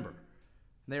 if you remember.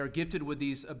 They are gifted with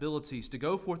these abilities to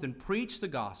go forth and preach the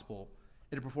gospel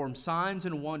and to perform signs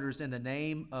and wonders in the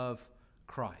name of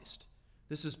Christ.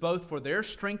 This is both for their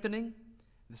strengthening.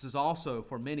 This is also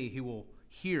for many who will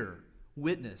hear,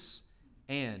 witness,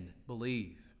 and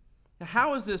believe. Now,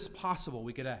 how is this possible,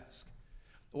 we could ask?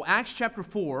 Well, Acts chapter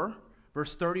 4,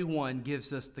 verse 31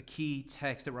 gives us the key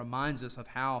text that reminds us of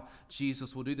how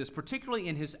Jesus will do this, particularly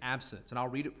in his absence. And I'll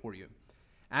read it for you.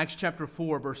 Acts chapter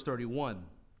 4, verse 31.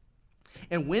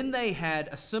 And when they had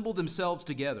assembled themselves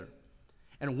together,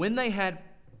 and when they had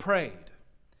prayed,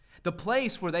 the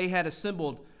place where they had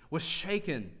assembled was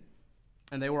shaken,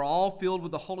 and they were all filled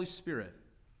with the Holy Spirit.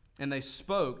 And they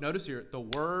spoke, notice here, the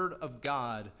word of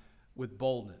God with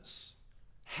boldness.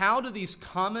 How do these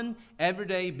common,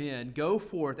 everyday men go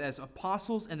forth as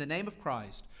apostles in the name of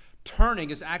Christ,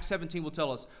 turning, as Acts 17 will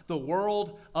tell us, the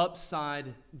world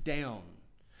upside down?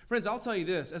 Friends, I'll tell you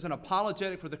this, as an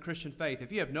apologetic for the Christian faith,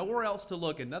 if you have nowhere else to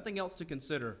look and nothing else to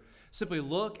consider, simply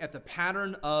look at the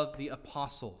pattern of the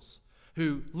apostles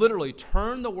who literally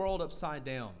turned the world upside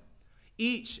down.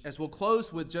 Each, as we'll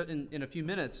close with in a few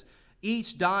minutes,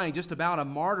 each dying just about a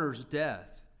martyr's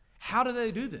death. How do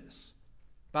they do this?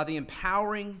 By the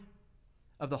empowering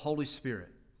of the Holy Spirit.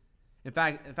 In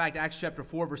fact, Acts chapter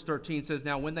 4, verse 13 says,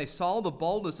 now when they saw the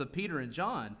boldness of Peter and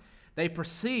John, they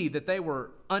perceived that they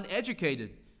were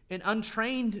uneducated and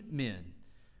untrained men.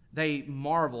 They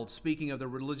marveled, speaking of the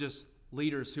religious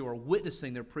leaders who are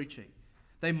witnessing their preaching.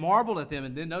 They marveled at them,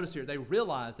 and then notice here, they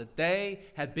realized that they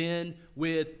had been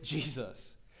with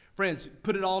Jesus. Friends,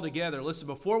 put it all together. Listen,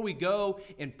 before we go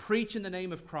and preach in the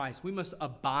name of Christ, we must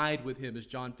abide with him, as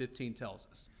John 15 tells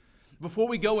us. Before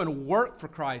we go and work for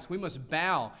Christ, we must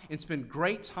bow and spend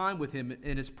great time with him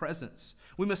in his presence.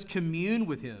 We must commune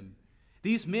with him.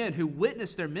 These men who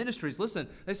witness their ministries, listen,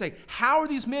 they say, how are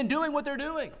these men doing what they're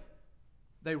doing?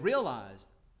 They realized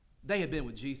they had been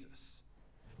with Jesus.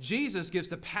 Jesus gives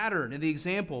the pattern and the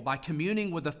example by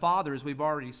communing with the Father, as we've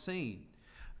already seen,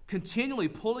 continually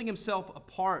pulling himself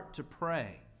apart to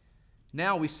pray.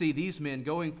 Now we see these men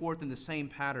going forth in the same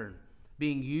pattern,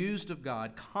 being used of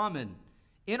God, common,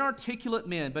 inarticulate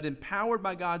men, but empowered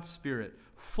by God's Spirit,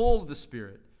 full of the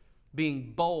Spirit,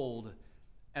 being bold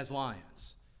as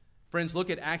lions. Friends, look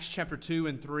at Acts chapter 2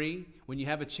 and 3 when you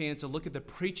have a chance to look at the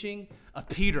preaching of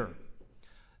Peter.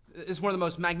 It's one of the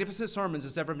most magnificent sermons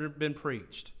that's ever been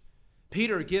preached.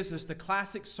 Peter gives us the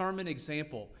classic sermon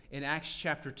example in Acts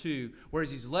chapter 2, where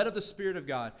he's led of the Spirit of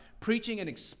God, preaching an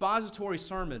expository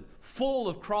sermon full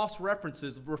of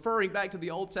cross-references referring back to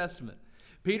the Old Testament.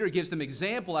 Peter gives them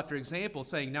example after example,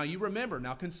 saying, now you remember,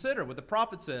 now consider what the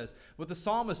prophet says, what the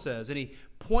psalmist says. And he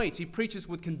preaches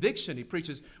with conviction, he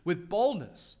preaches with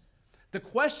boldness. The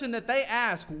question that they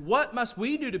ask, what must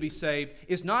we do to be saved,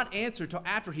 is not answered till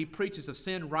after he preaches of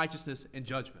sin, righteousness, and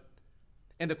judgment.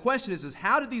 And the question is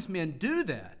how did these men do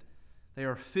that? They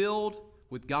are filled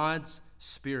with God's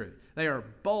Spirit. They are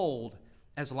bold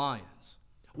as lions.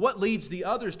 What leads the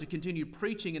others to continue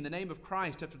preaching in the name of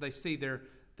Christ after they see their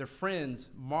friends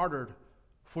martyred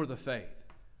for the faith?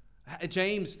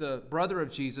 James, the brother of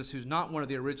Jesus, who's not one of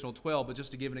the original 12, but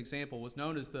just to give an example, was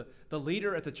known as the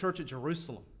leader at the church at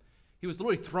Jerusalem. He was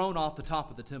literally thrown off the top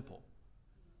of the temple,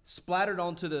 splattered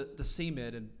onto the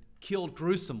cement, and killed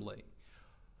gruesomely.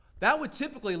 That would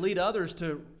typically lead others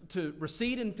to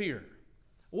recede in fear.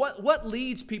 What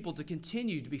leads people to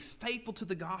continue to be faithful to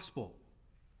the gospel?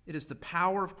 It is the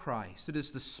power of Christ. It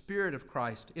is the Spirit of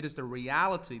Christ. It is the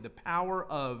reality, the power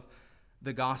of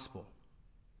the gospel.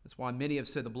 That's why many have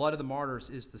said the blood of the martyrs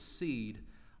is the seed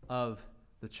of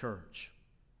the church.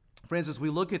 Friends, as we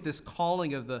look at this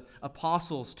calling of the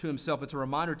apostles to himself, it's a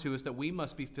reminder to us that we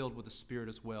must be filled with the Spirit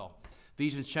as well.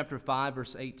 Ephesians chapter 5,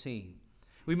 verse 18.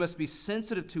 We must be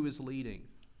sensitive to his leading.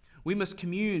 We must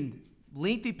commune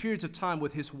lengthy periods of time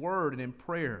with his word and in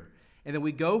prayer. And then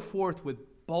we go forth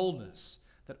with boldness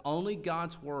that only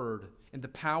God's word and the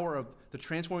power of the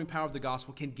transforming power of the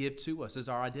gospel can give to us as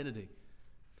our identity.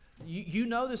 You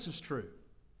know this is true.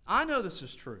 I know this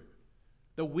is true.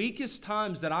 The weakest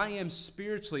times that I am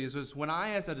spiritually is when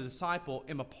I, as a disciple,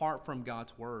 am apart from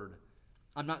God's word.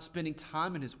 I'm not spending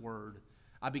time in his word.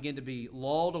 I begin to be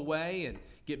lulled away and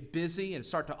get busy and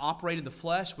start to operate in the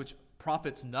flesh, which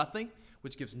profits nothing,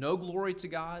 which gives no glory to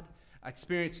God. I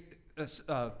experience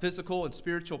physical and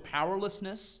spiritual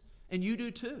powerlessness, and you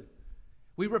do too.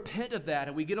 We repent of that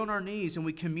and we get on our knees and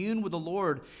we commune with the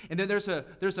Lord. And then there's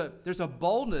a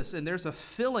boldness and there's a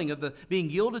filling of the being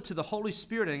yielded to the Holy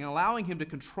Spirit and allowing him to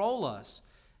control us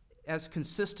as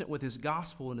consistent with his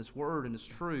gospel and his word and his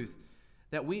truth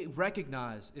that we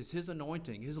recognize is his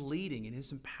anointing, his leading, and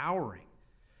his empowering.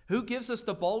 Who gives us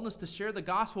the boldness to share the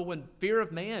gospel when fear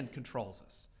of man controls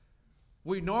us?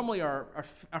 We normally are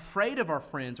afraid of our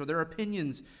friends or their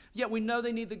opinions, yet we know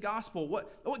they need the gospel.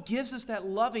 What gives us that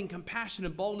loving compassion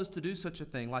and boldness to do such a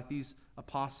thing like these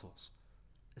apostles?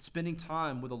 It's spending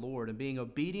time with the Lord and being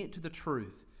obedient to the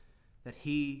truth that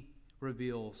he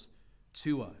reveals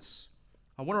to us.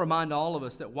 I want to remind all of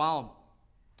us that while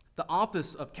the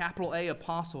office of capital A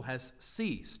apostle has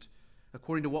ceased,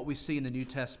 according to what we see in the New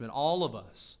Testament, all of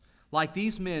us, like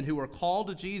these men who are called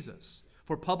to Jesus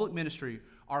for public ministry,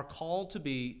 are called to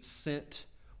be sent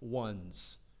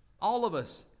ones. All of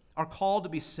us are called to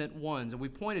be sent ones, and we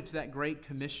pointed to that great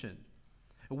commission,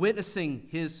 witnessing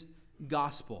his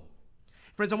gospel.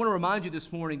 Friends, I want to remind you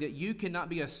this morning that you cannot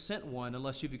be a sent one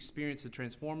unless you've experienced the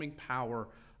transforming power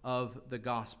of the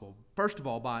gospel. First of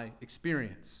all, by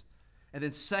experience, and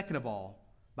then second of all,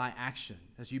 by action,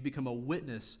 as you become a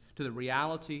witness to the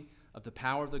reality of the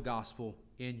power of the gospel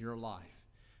in your life.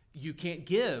 You can't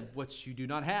give what you do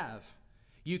not have.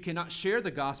 You cannot share the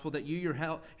gospel that you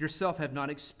yourself have not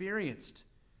experienced.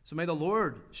 So may the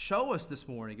Lord show us this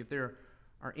morning if there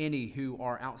are any who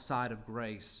are outside of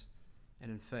grace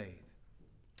and in faith.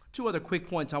 Two other quick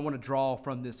points I want to draw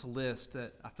from this list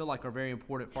that I feel like are very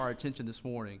important for our attention this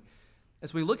morning.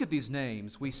 As we look at these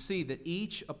names, we see that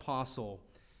each apostle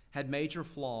had major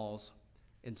flaws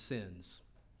and sins.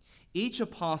 Each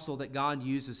apostle that God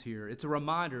uses here, it's a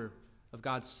reminder of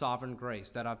God's sovereign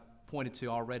grace that I've pointed to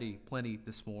already plenty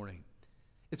this morning.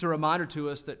 It's a reminder to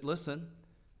us that, listen,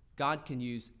 God can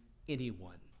use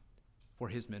anyone for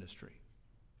his ministry.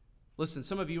 Listen,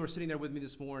 some of you are sitting there with me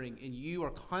this morning and you are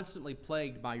constantly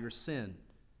plagued by your sin,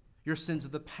 your sins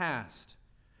of the past.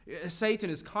 Satan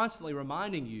is constantly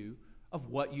reminding you of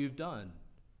what you've done.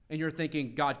 And you're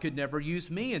thinking, God could never use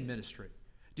me in ministry.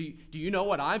 Do you know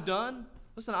what I've done?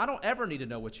 Listen, I don't ever need to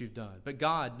know what you've done, but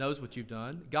God knows what you've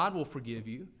done. God will forgive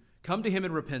you. Come to him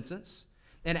in repentance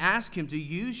and ask him to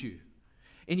use you.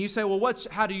 And you say, well,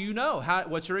 how do you know?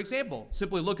 What's your example?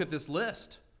 Simply look at this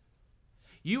list.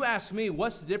 You ask me,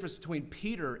 what's the difference between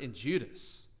Peter and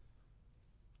Judas?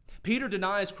 Peter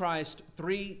denies Christ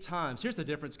 3 times. Here's the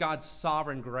difference. God's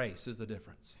sovereign grace is the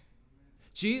difference.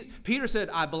 Peter said,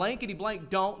 I blankety blank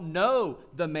don't know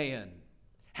the man.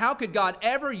 How could God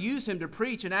ever use him to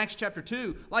preach in Acts chapter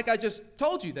 2 like I just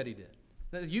told you that he did?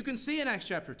 That you can see in Acts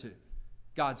chapter 2.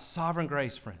 God's sovereign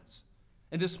grace, friends.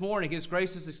 And this morning, his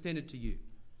grace is extended to you.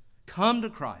 Come to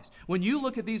Christ. When you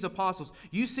look at these apostles,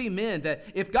 you see men that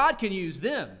if God can use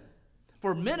them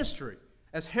for ministry,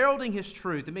 as heralding his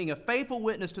truth and being a faithful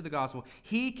witness to the gospel,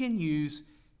 he can use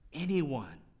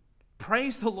anyone.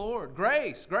 Praise the Lord.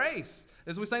 Grace, grace.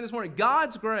 As we sang this morning,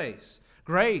 God's grace.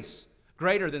 Grace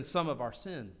greater than some of our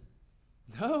sin.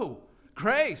 No,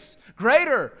 grace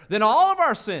greater than all of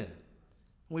our sin.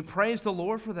 We praise the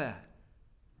Lord for that.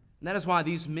 And that is why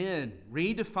these men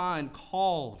redefined,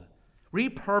 called,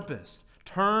 repurposed,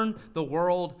 turned the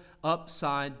world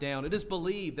upside down. It is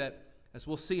believed that, as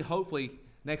we'll see hopefully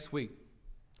next week,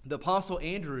 the Apostle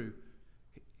Andrew,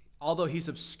 although he's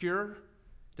obscure,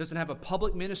 doesn't have a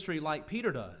public ministry like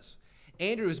Peter does.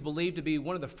 Andrew is believed to be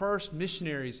one of the first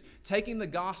missionaries taking the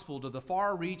gospel to the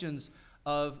far regions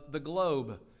of the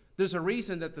globe. There's a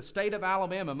reason that the state of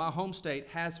Alabama, my home state,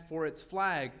 has for its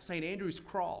flag St. Andrew's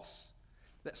Cross.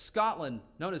 That Scotland,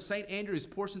 known as St. Andrews,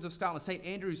 portions of Scotland, St.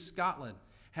 Andrews, Scotland,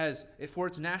 has for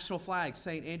its national flag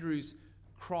St. Andrew's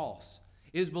Cross.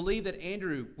 It is believed that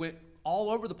Andrew went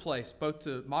all over the place, both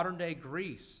to modern-day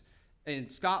Greece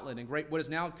and Scotland and what is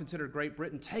now considered Great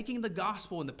Britain, taking the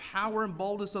gospel and the power and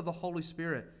boldness of the Holy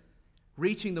Spirit,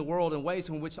 reaching the world in ways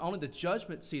in which only the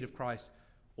judgment seat of Christ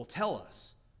will tell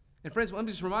us. And friends, let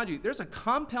me just remind you, there's a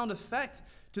compound effect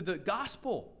to the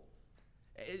gospel.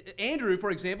 Andrew, for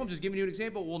example, I'm just giving you an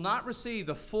example, will not receive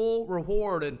the full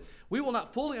reward, and we will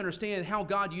not fully understand how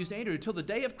God used Andrew until the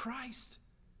day of Christ.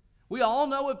 We all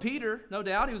know of Peter, no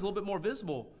doubt, he was a little bit more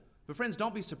visible. But friends,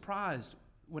 don't be surprised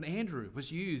when Andrew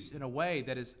was used in a way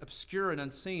that is obscure and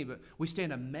unseen, but we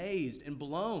stand amazed and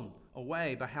blown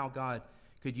away by how God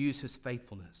could use his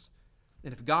faithfulness.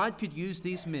 And if God could use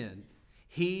these men,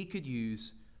 he could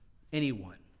use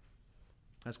anyone.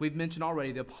 As we've mentioned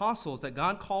already, the apostles that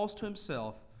God calls to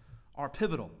himself are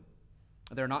pivotal.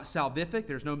 They're not salvific.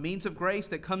 There's no means of grace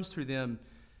that comes through them.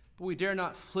 But we dare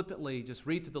not flippantly just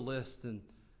read through the list and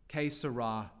que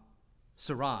sera,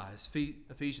 as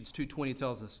Ephesians 2:20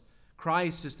 tells us.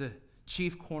 Christ is the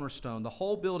chief cornerstone, the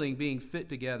whole building being fit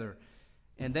together,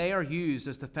 and they are used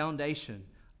as the foundation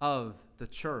of the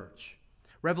church.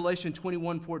 Revelation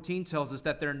 21:14 tells us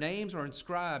that their names are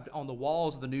inscribed on the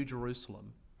walls of the New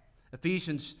Jerusalem.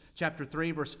 Ephesians chapter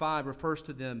 3, verse 5 refers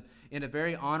to them in a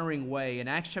very honoring way. In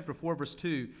Acts chapter 4, verse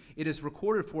 2, it is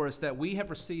recorded for us that we have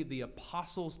received the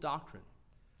apostles' doctrine.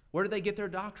 Where did they get their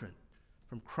doctrine?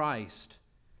 From Christ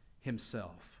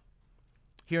himself.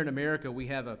 Here in America, we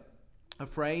have a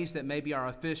phrase that may be our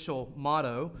official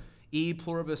motto, e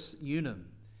pluribus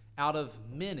unum, out of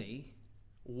many,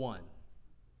 one.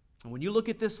 And when you look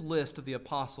at this list of the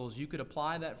apostles, you could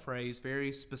apply that phrase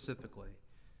very specifically.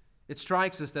 It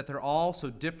strikes us that they're all so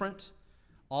different,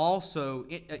 all so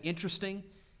interesting,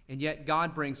 and yet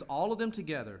God brings all of them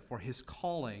together for his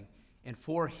calling and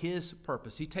for his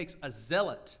purpose. He takes a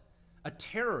zealot, a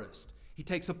terrorist, he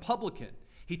takes a publican,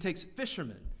 he takes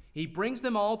fishermen, he brings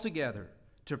them all together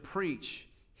to preach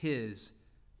his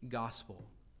gospel.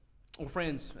 Well,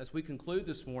 friends, as we conclude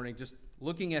this morning, just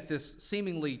looking at this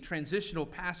seemingly transitional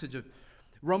passage of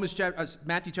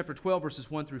Matthew chapter 12, verses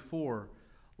 1 through 4,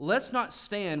 let's not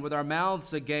stand with our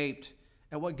mouths agape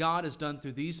at what God has done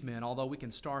through these men, although we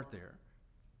can start there.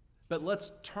 But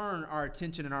let's turn our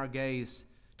attention and our gaze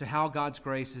to how God's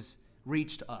grace has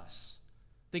reached us.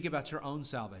 Think about your own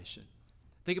salvation.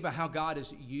 Think about how God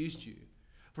has used you.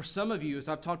 For some of you, as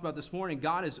I've talked about this morning,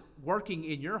 God is working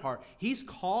in your heart. He's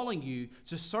calling you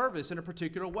to service in a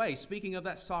particular way, speaking of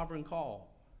that sovereign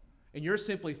call. And you're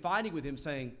simply fighting with him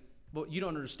saying, well, you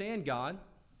don't understand, God.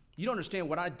 You don't understand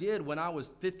what I did when I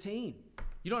was 15.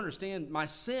 You don't understand my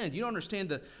sin. You don't understand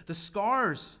the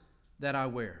scars that I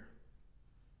wear.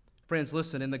 Friends,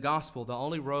 listen, in the gospel, the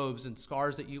only robes and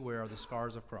scars that you wear are the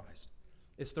scars of Christ.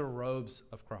 It's the robes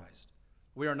of Christ.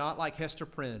 We are not like Hester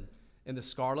Prynne in the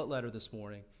Scarlet Letter this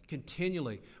morning,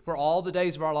 continually, for all the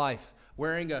days of our life,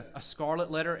 wearing a scarlet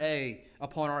letter A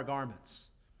upon our garments.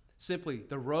 Simply,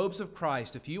 the robes of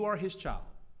Christ, if you are his child,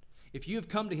 if you have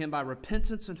come to him by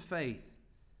repentance and faith,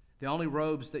 the only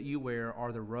robes that you wear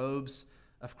are the robes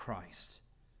of Christ.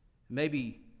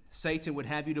 Maybe Satan would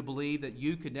have you to believe that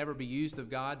you could never be used of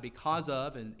God because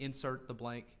of, and insert the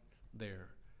blank there.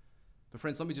 But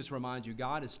friends, let me just remind you,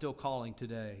 God is still calling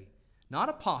today, not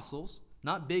apostles,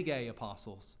 not big A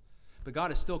apostles, but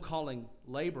God is still calling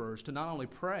laborers to not only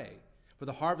pray for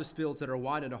the harvest fields that are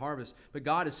wide unto harvest, but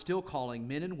God is still calling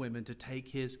men and women to take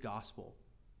his gospel.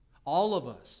 All of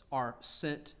us are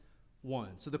sent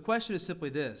ones. So the question is simply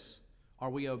this: are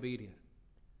we obedient?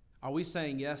 Are we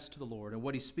saying yes to the Lord and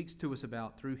what he speaks to us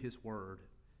about through his word?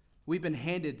 We've been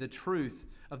handed the truth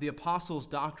of the apostles'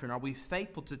 doctrine. Are we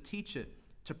faithful to teach it,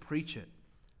 to preach it,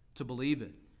 to believe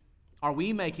it? Are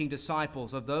we making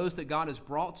disciples of those that God has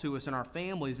brought to us in our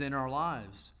families and in our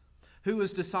lives? Who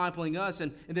is discipling us,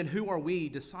 and then who are we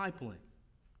discipling?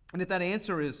 And if that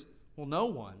answer is, well, no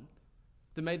one,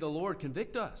 then may the Lord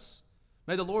convict us.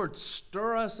 May the Lord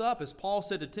stir us up, as Paul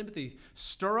said to Timothy,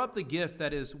 stir up the gift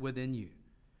that is within you.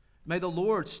 May the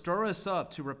Lord stir us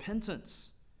up to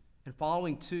repentance and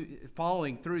following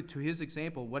through to his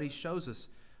example, what he shows us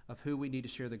of who we need to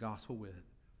share the gospel with.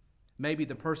 Maybe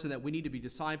the person that we need to be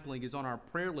discipling is on our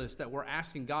prayer list that we're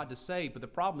asking God to save, but the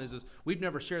problem is we've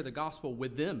never shared the gospel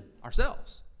with them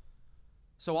ourselves.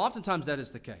 So oftentimes that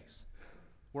is the case.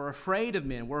 We're afraid of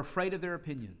men. We're afraid of their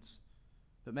opinions.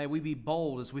 But may we be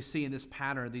bold, as we see in this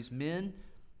pattern, these men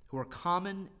who are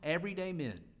common, everyday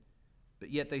men,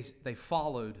 but yet they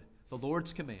followed the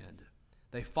Lord's command.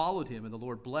 They followed him, and the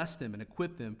Lord blessed them and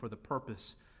equipped them for the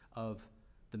purpose of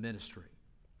the ministry.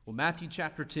 Well, Matthew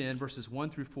chapter 10, verses 1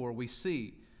 through 4, we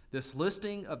see this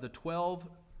listing of the 12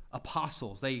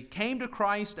 apostles. They came to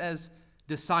Christ as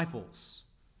disciples,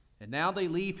 and now they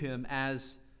leave him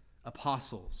as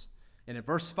apostles. And in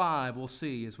verse 5, we'll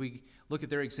see, as we look at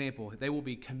their example, they will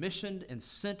be commissioned and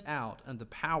sent out under the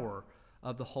power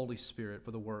of the Holy Spirit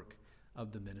for the work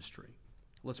of the ministry.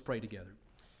 Let's pray together.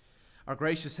 Our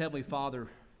gracious Heavenly Father,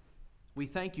 we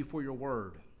thank you for your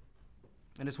word.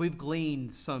 And as we've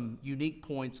gleaned some unique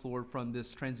points, Lord, from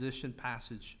this transition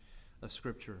passage of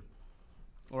Scripture,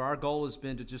 Lord, our goal has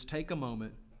been to just take a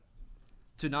moment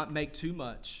to not make too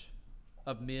much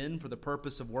of men for the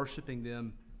purpose of worshiping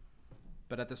them,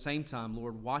 but at the same time,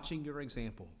 Lord, watching your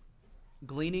example,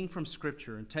 gleaning from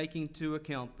Scripture and taking into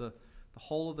account the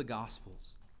whole of the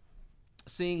Gospels,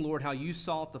 seeing, Lord, how you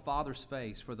sought the Father's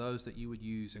face for those that you would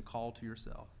use and call to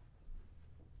yourself.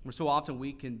 Where so often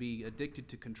we can be addicted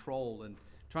to control and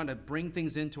trying to bring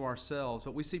things into ourselves,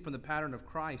 but we see from the pattern of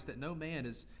Christ that no man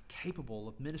is capable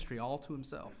of ministry all to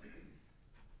himself.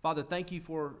 Father, thank you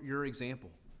for your example.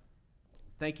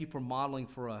 Thank you for modeling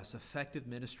for us effective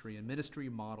ministry and ministry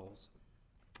models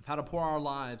of how to pour our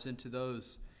lives into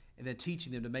those and then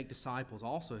teaching them to make disciples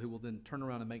also, who will then turn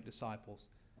around and make disciples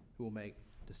who will make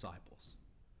disciples.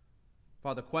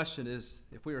 Father, the question is,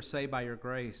 if we are saved by your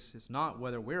grace, it's not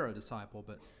whether we're a disciple,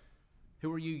 but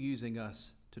who are you using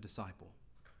us to disciple?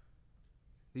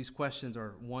 These questions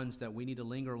are ones that we need to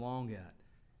linger long at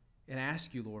and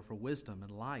ask you, Lord, for wisdom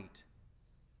and light.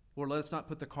 Lord, let us not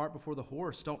put the cart before the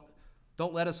horse. Don't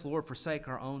let us, Lord, forsake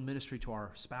our own ministry to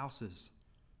our spouses,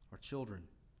 our children,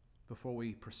 before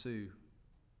we pursue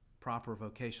proper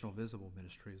vocational visible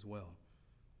ministry as well.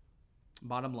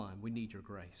 Bottom line, we need your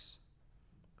grace.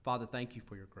 Father, thank you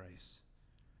for your grace.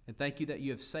 And thank you that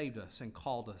you have saved us and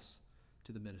called us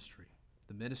to the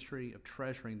ministry of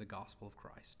treasuring the gospel of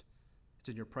Christ. It's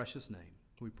in your precious name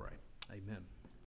we pray. Amen.